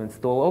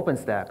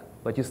OpenStack,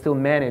 but you still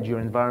manage your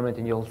environment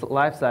and your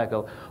life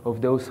cycle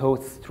of those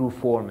hosts through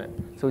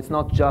Foreman. So it's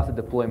not just a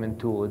deployment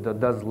tool, it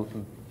does a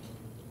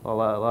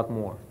lot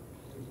more.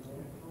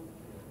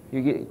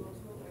 You get?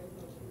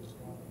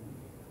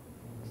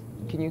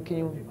 Can you?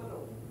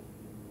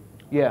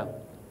 Yeah.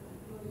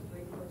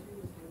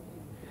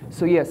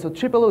 So yeah, so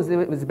Triple O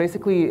is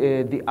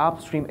basically the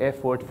upstream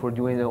effort for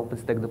doing the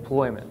OpenStack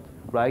deployment,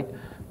 right?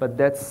 But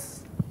that's.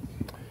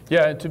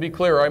 Yeah, and to be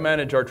clear, I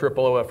manage our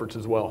Triple O efforts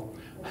as well,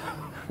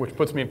 which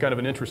puts me in kind of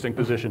an interesting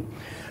position.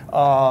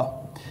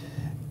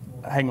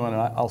 Hang on,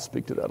 I'll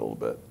speak to that a little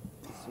bit.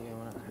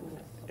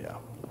 Yeah.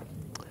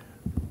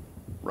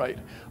 Right.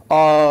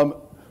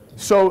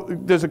 So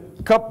there's a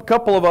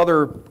couple of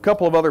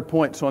other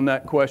points on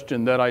that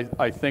question that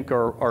I think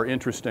are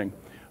interesting.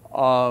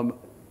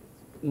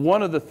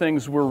 One of the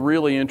things we're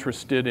really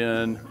interested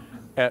in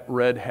at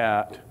Red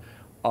Hat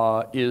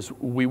is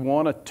we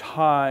want to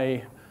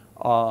tie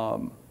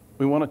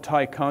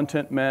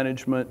content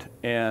management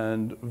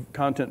and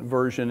content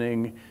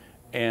versioning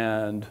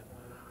and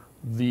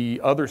the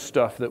other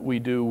stuff that we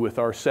do with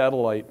our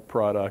satellite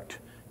product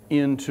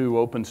into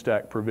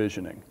OpenStack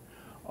provisioning.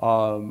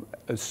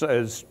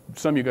 As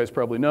some of you guys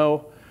probably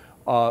know,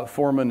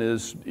 Foreman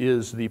is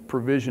the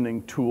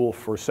provisioning tool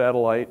for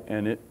satellite,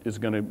 and it is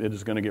going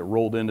to get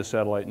rolled into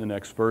satellite in the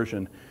next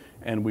version.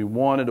 And we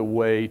wanted a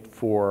way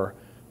to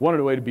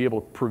be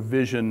able to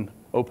provision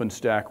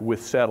OpenStack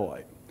with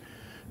satellite.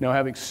 Now,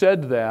 having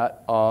said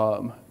that,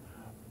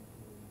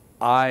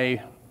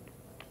 I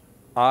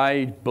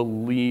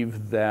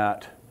believe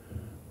that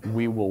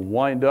we will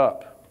wind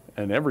up,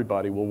 and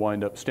everybody will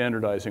wind up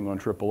standardizing on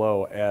Triple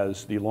O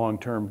as the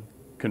long-term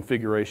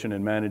configuration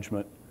and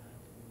management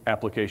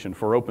application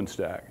for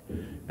OpenStack.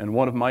 And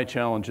one of my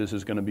challenges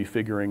is going to be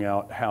figuring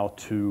out how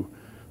to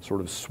sort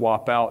of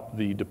swap out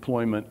the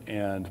deployment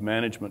and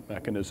management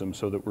mechanism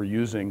so that we're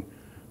using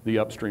the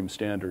upstream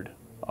standard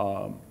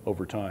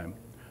over time.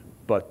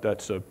 But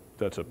that's a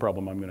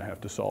problem I'm going to have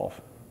to solve.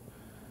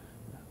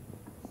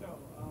 So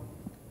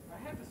I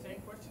have the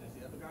same question as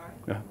the other guy.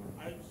 Yeah.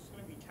 I was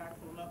going to be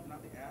tactful enough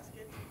not to ask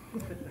it,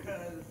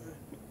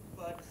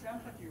 but it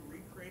sounds like you're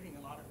recreating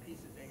a lot of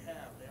pieces they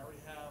have. They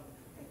already have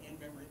an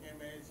in-memory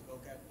image,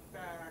 they've got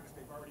facts,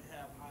 they've already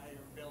have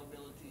higher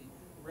availability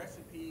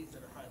recipes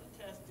that are highly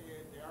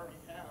tested. They already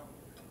have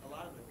a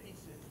lot of the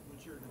pieces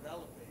which you're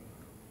developing,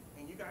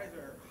 and you guys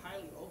are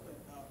highly open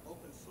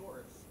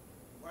source.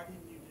 Why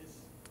didn't you just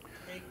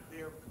take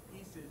their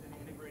pieces and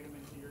integrate them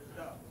into your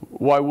stuff?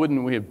 Why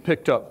wouldn't we have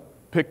picked up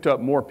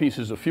more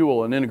pieces of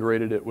Fuel and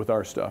integrated it with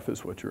our stuff?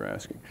 Is what you're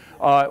asking.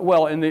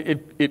 Well, and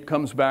it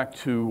comes back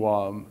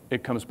to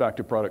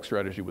product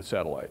strategy with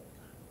satellite.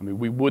 I mean,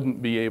 we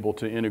wouldn't be able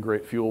to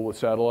integrate Fuel with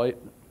satellite.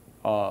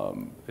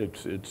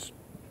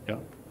 Yeah.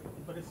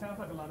 But it sounds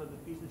like a lot of the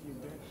pieces you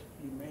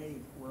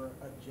made were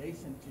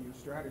adjacent to your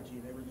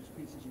strategy. They were just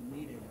pieces you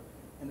needed,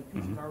 and the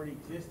pieces already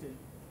existed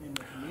in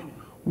the community.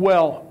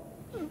 Well,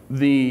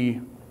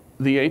 the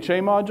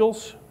HA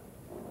modules,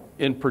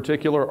 in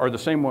particular, are the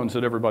same ones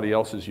that everybody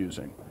else is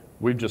using.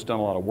 We've just done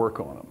a lot of work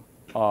on them.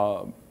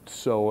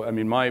 So, I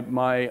mean,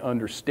 my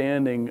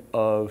understanding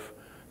of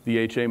the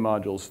HA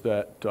modules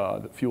that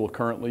Fuel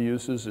currently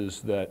uses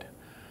is that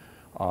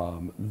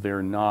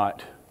they're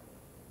not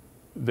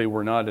they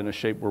were not in a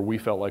shape where we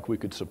felt like we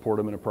could support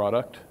them in a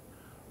product.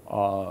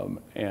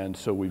 And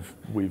so we've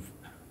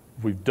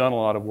done a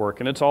lot of work,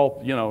 and it's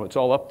all, you know, it's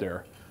all up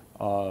there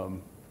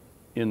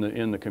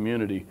in the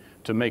community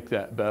to make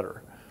that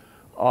better.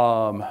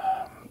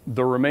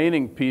 The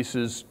remaining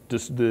pieces,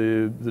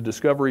 the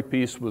discovery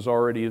piece was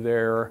already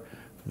there.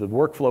 The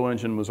workflow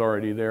engine was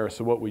already there.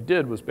 So what we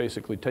did was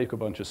basically take a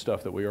bunch of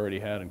stuff that we already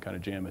had and kind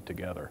of jam it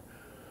together.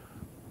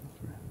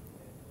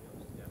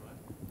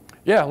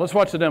 Yeah, let's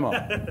watch the demo.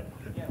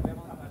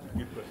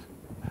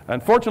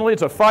 Unfortunately,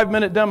 it's a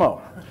 5-minute demo.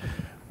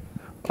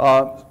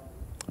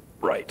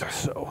 Right,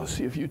 so let's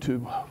see if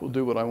YouTube will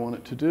do what I want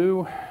it to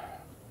do.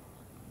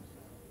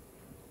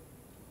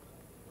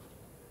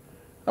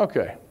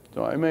 Okay,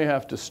 so I may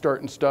have to start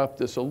and stop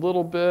this a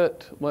little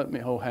bit. Let me,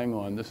 oh, hang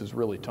on, this is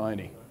really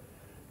tiny.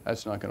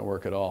 That's not going to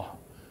work at all.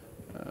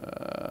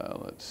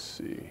 Let's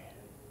see.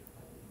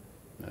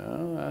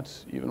 No,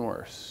 that's even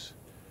worse.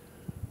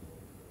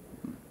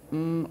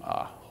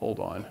 Hold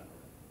on.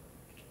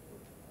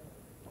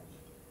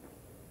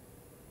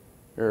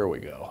 There we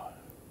go.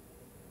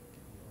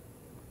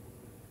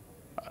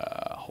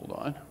 Hold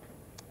on.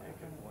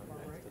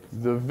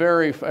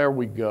 There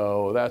we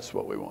go. That's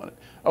what we wanted.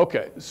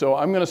 Okay, so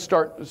I'm going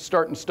to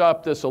start and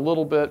stop this a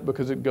little bit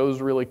because it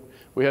goes really,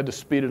 we had to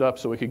speed it up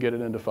so we could get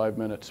it into 5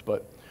 minutes.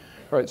 But,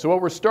 all right, so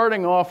what we're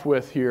starting off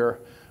with here,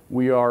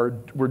 we're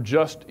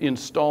just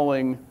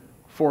installing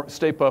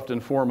Staypuft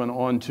and Foreman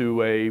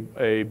onto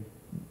a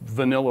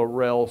vanilla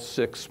Rel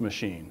 6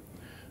 machine.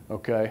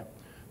 Okay,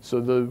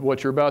 so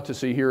what you're about to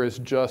see here is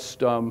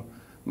just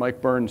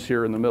Mike Burns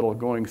here in the middle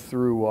going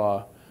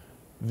through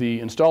the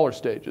installer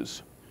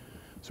stages.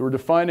 So we're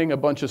defining a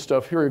bunch of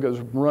stuff. Here it goes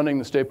running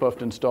the Staypuft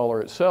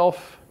installer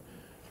itself.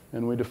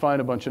 And we define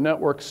a bunch of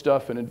network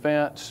stuff in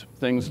advance.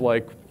 Things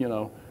like, you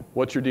know,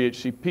 what's your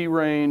DHCP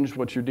range?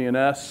 What's your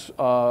DNS?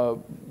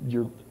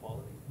 Your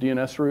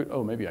DNS route?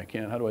 Oh, maybe I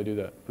can. How do I do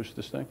that? Push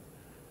this thing?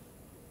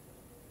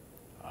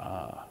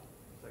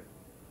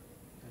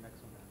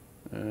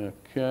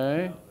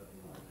 Okay.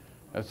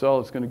 That's all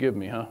it's going to give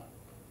me, huh?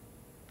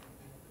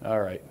 All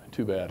right.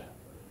 Too bad.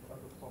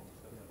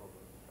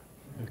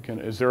 Can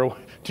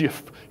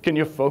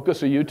you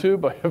focus a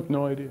YouTube? I have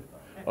no idea.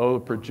 Oh,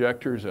 the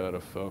projector's out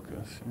of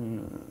focus.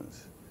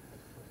 Yes.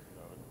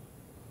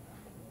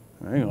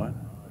 Hang on.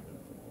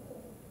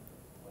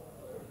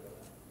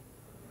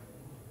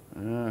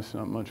 That's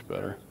not much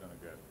better.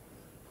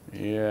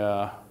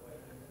 Yeah.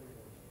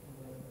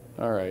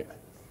 All right.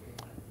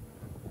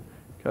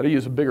 Got to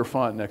use a bigger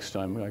font next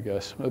time, I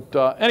guess.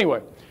 But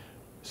anyway,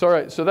 so all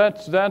right. So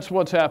that's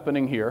what's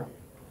happening here.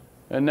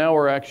 And now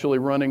we're actually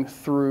running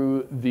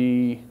through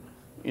the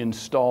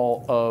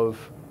install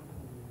of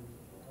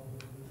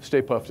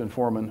Staypuft and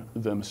Foreman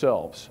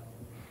themselves,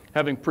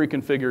 having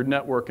pre-configured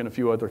network and a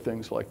few other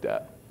things like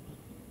that.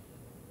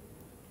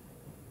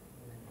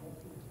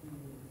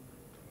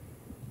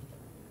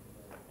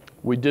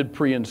 We did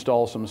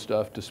pre-install some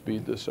stuff to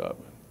speed this up.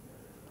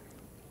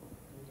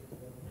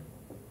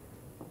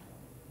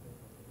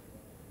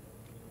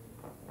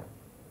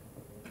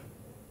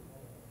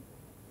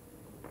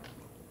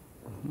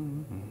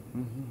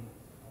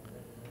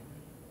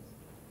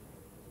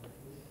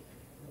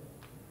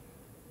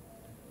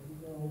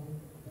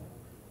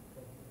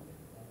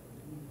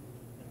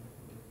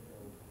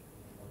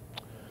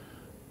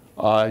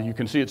 You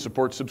can see it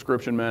supports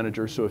Subscription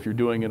Manager, so if you're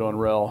doing it on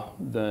RHEL,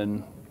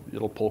 then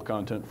it'll pull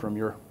content from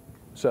your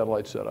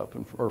satellite setup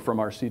or from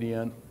our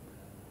CDN.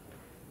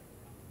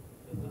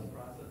 Does this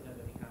process have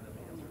any kind of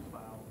answers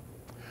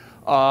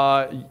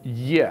file?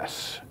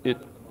 Yes.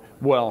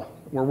 Well,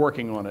 we're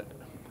working on it.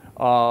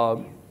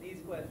 These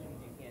questions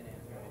you can't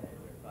answer in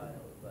answer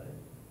file, but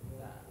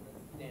the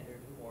standard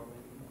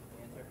Foreman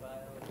answer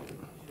file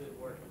should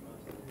work for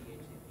most of the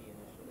DHCP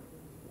initially.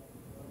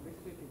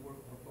 Basically, it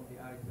works from the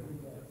IXO.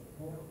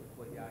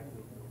 What the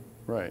IXO.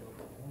 Right.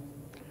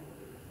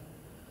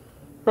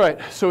 Right.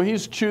 So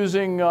he's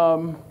choosing.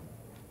 What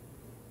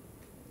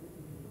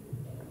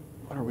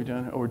are we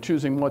doing? Oh, we're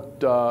choosing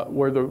what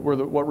what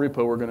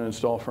repo we're going to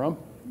install from.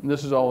 And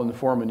this is all in the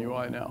Foreman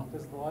UI now.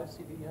 Does the live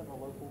CD have a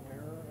local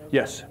mirror?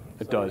 Yes,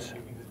 it does.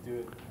 You can just do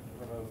it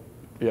remote.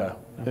 Yeah.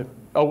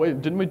 Oh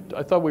wait, didn't we?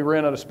 I thought we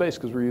ran out of space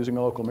because we're using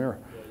a local mirror.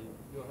 Yeah,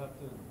 you'll have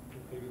to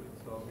configure the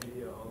install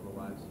media on the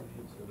live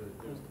CD so that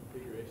there's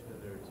configuration in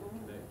there to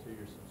connect to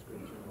your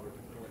subscription or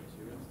to point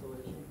to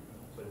installation,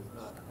 but it's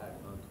not tagged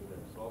onto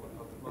there. So all the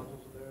output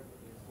modules are there, but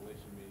the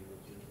installation media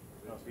that you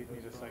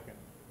Need a second.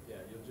 yeah,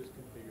 you'll just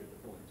configure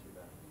the point to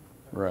that.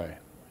 Right.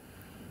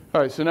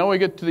 All right. So now we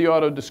get to the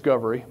auto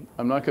discovery.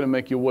 I'm not going to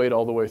make you wait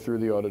all the way through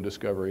the auto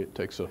discovery. It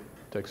takes a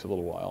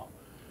little while.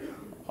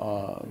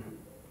 So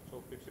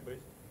pixie based?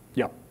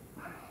 Yeah.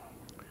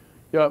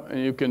 Yeah,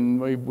 and you can,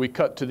 we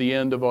cut to the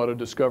end of auto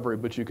discovery,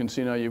 but you can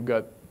see now you've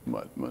got,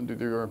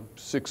 there are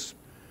six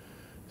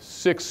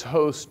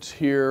hosts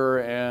here,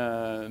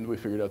 and we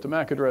figured out the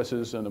MAC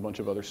addresses and a bunch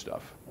of other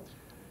stuff.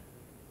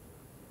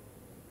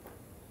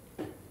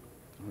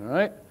 All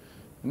right.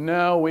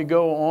 Now we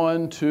go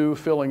on to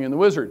filling in the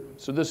wizard.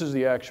 So this is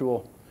the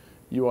actual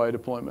UI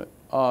deployment.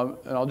 And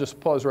I'll just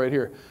pause right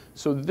here.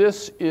 So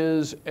this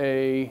is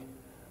a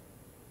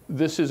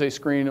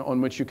screen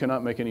on which you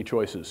cannot make any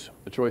choices.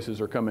 The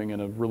choices are coming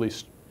in a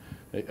release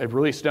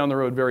down the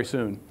road very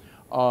soon.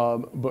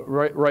 But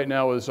right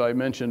now, as I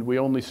mentioned, we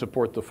only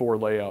support the 4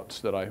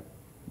 layouts that I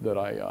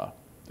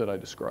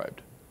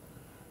described.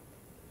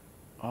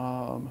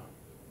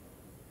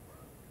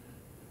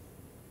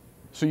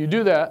 So you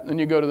do that, then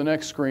you go to the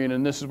next screen,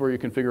 and this is where you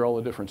configure all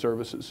the different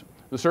services.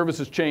 The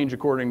services change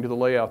according to the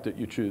layout that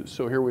you choose.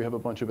 So here we have a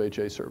bunch of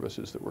HA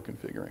services that we're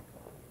configuring.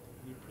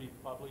 Can you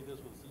pre-populate this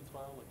with a scenes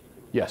file like you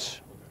could with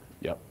Yes.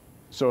 Yep.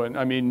 So,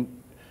 I mean,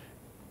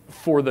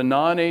 for the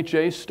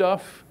non-HA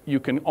stuff, you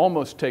can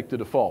almost take the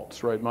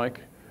defaults, right, Mike?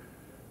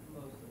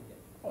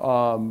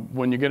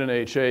 When you get an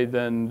HA,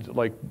 then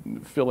like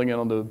filling in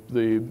on the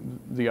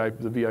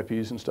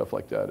VIPs and stuff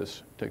like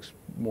that takes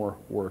more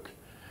work.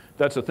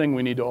 That's a thing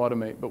we need to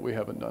automate, but we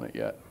haven't done it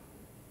yet.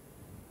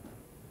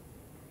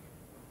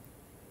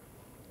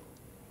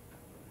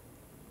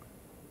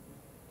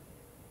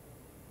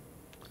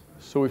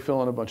 So we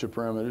fill in a bunch of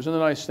parameters. And the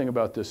nice thing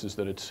about this is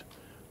that it's,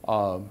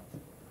 the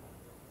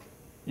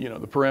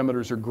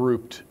parameters are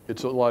grouped.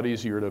 It's a lot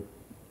easier to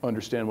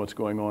understand what's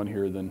going on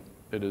here than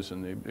it is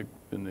in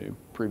the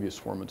previous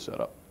Foreman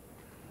setup.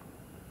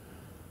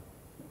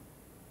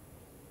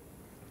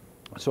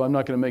 So I'm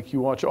not going to make you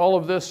watch all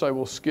of this. I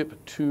will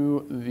skip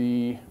to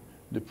the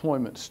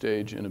deployment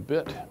stage in a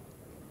bit.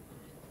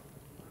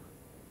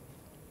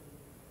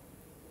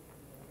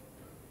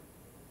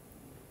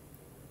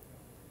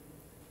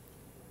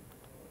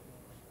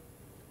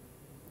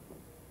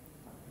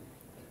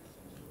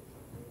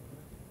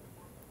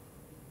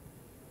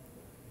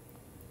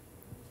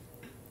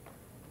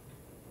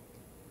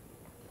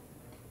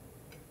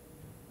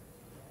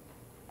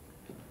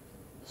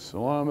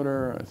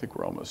 Oscillometer, I think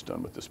we're almost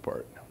done with this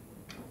part.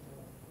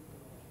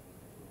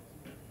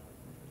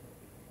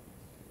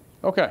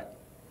 Okay,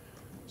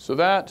 so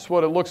that's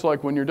what it looks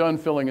like when you're done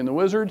filling in the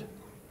wizard.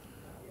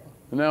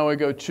 And now we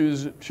go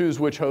choose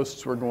which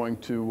hosts we're going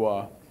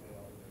to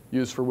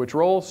use for which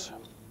roles.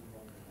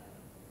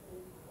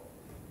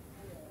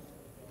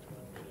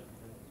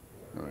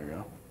 There we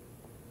go.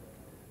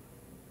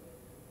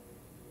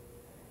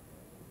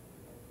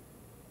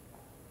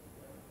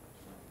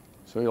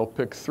 So you'll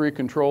pick 3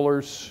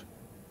 controllers,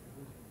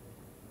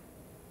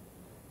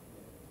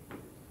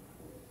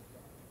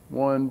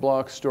 1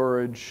 block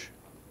storage,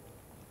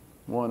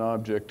 1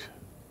 object,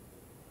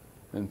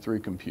 and 3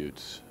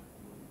 computes.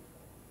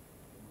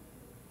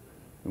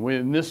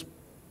 And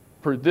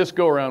for this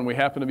go-around, we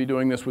happen to be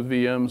doing this with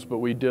VMs, but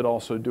we did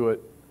also do it,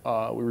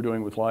 we were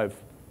doing it with live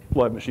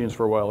machines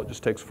for a while. It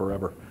just takes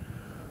forever.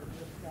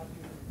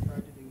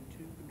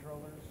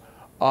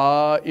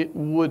 It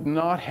would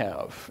not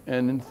have.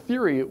 And in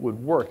theory, it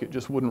would work. It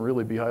just wouldn't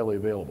really be highly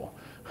available.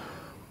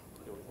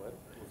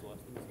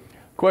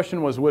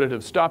 Question was, would it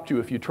have stopped you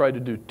if you tried to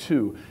do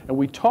 2? And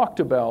we talked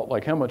about,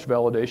 like, how much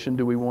validation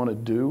do we want to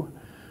do?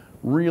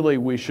 Really,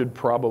 we should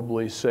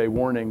probably say,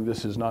 warning,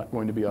 this is not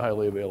going to be a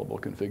highly available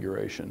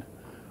configuration.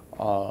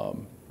 But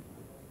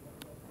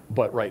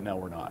right now,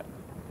 we're not.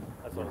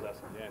 That's what I was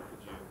asking Dan.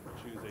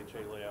 Could you choose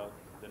HA layout,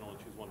 then only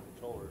choose 1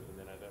 controller, and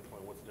then at that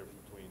point, what's the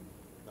difference between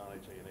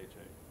non-HA and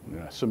HA?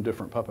 Yeah, some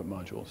different Puppet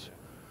modules.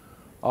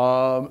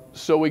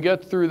 So we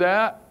get through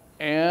that,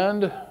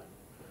 and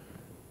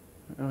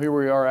here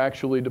we are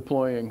actually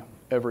deploying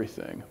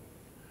everything.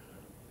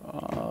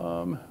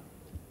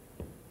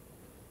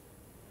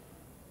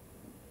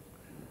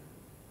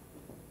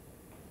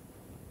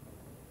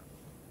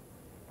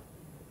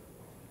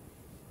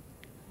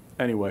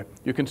 Anyway,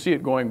 you can see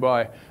it going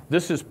by.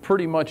 This is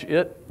pretty much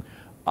it.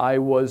 I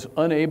was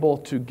unable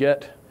to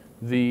get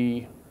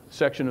the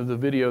section of the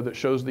video that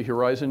shows the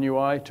Horizon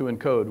UI to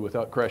encode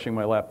without crashing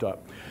my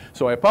laptop.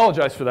 So I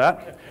apologize for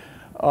that,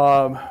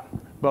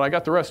 but I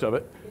got the rest of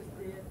it.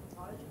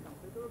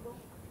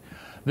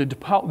 The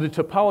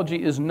topology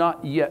is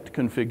not yet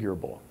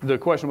configurable. The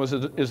question was,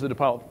 is the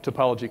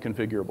topology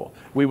configurable?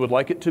 We would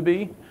like it to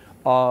be,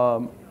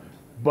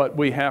 but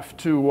we have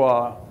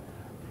to,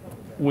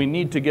 we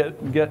need to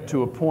get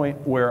to a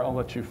point where, I'll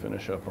let you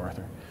finish up,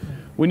 Arthur.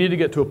 We need to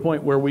get to a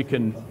point where we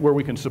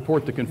can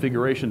support the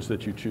configurations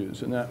that you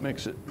choose, and that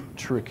makes it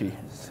tricky.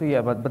 So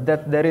yeah, but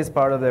that is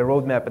part of the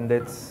roadmap, and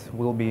that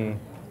will be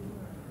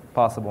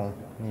possible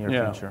in the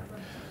near future.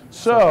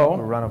 So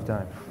we're run of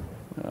time.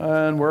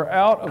 And we're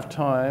out of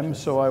time,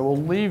 so I will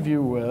leave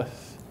you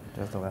with,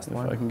 just the last if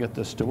one. I can get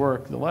this to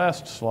work, the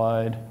last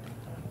slide.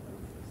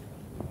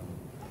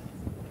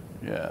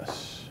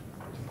 Yes.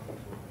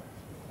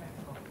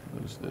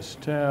 There's this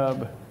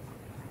tab.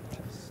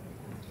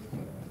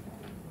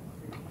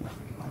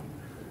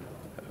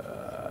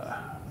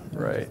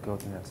 Right. Just go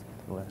to next.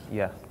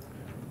 Yeah.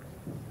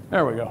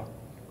 There we go.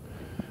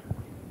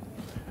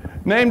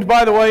 Named,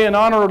 by the way, in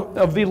honor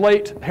of the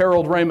late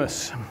Harold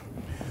Ramis.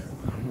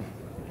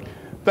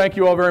 Thank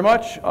you all very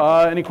much.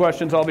 Any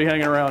questions? I'll be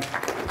hanging around.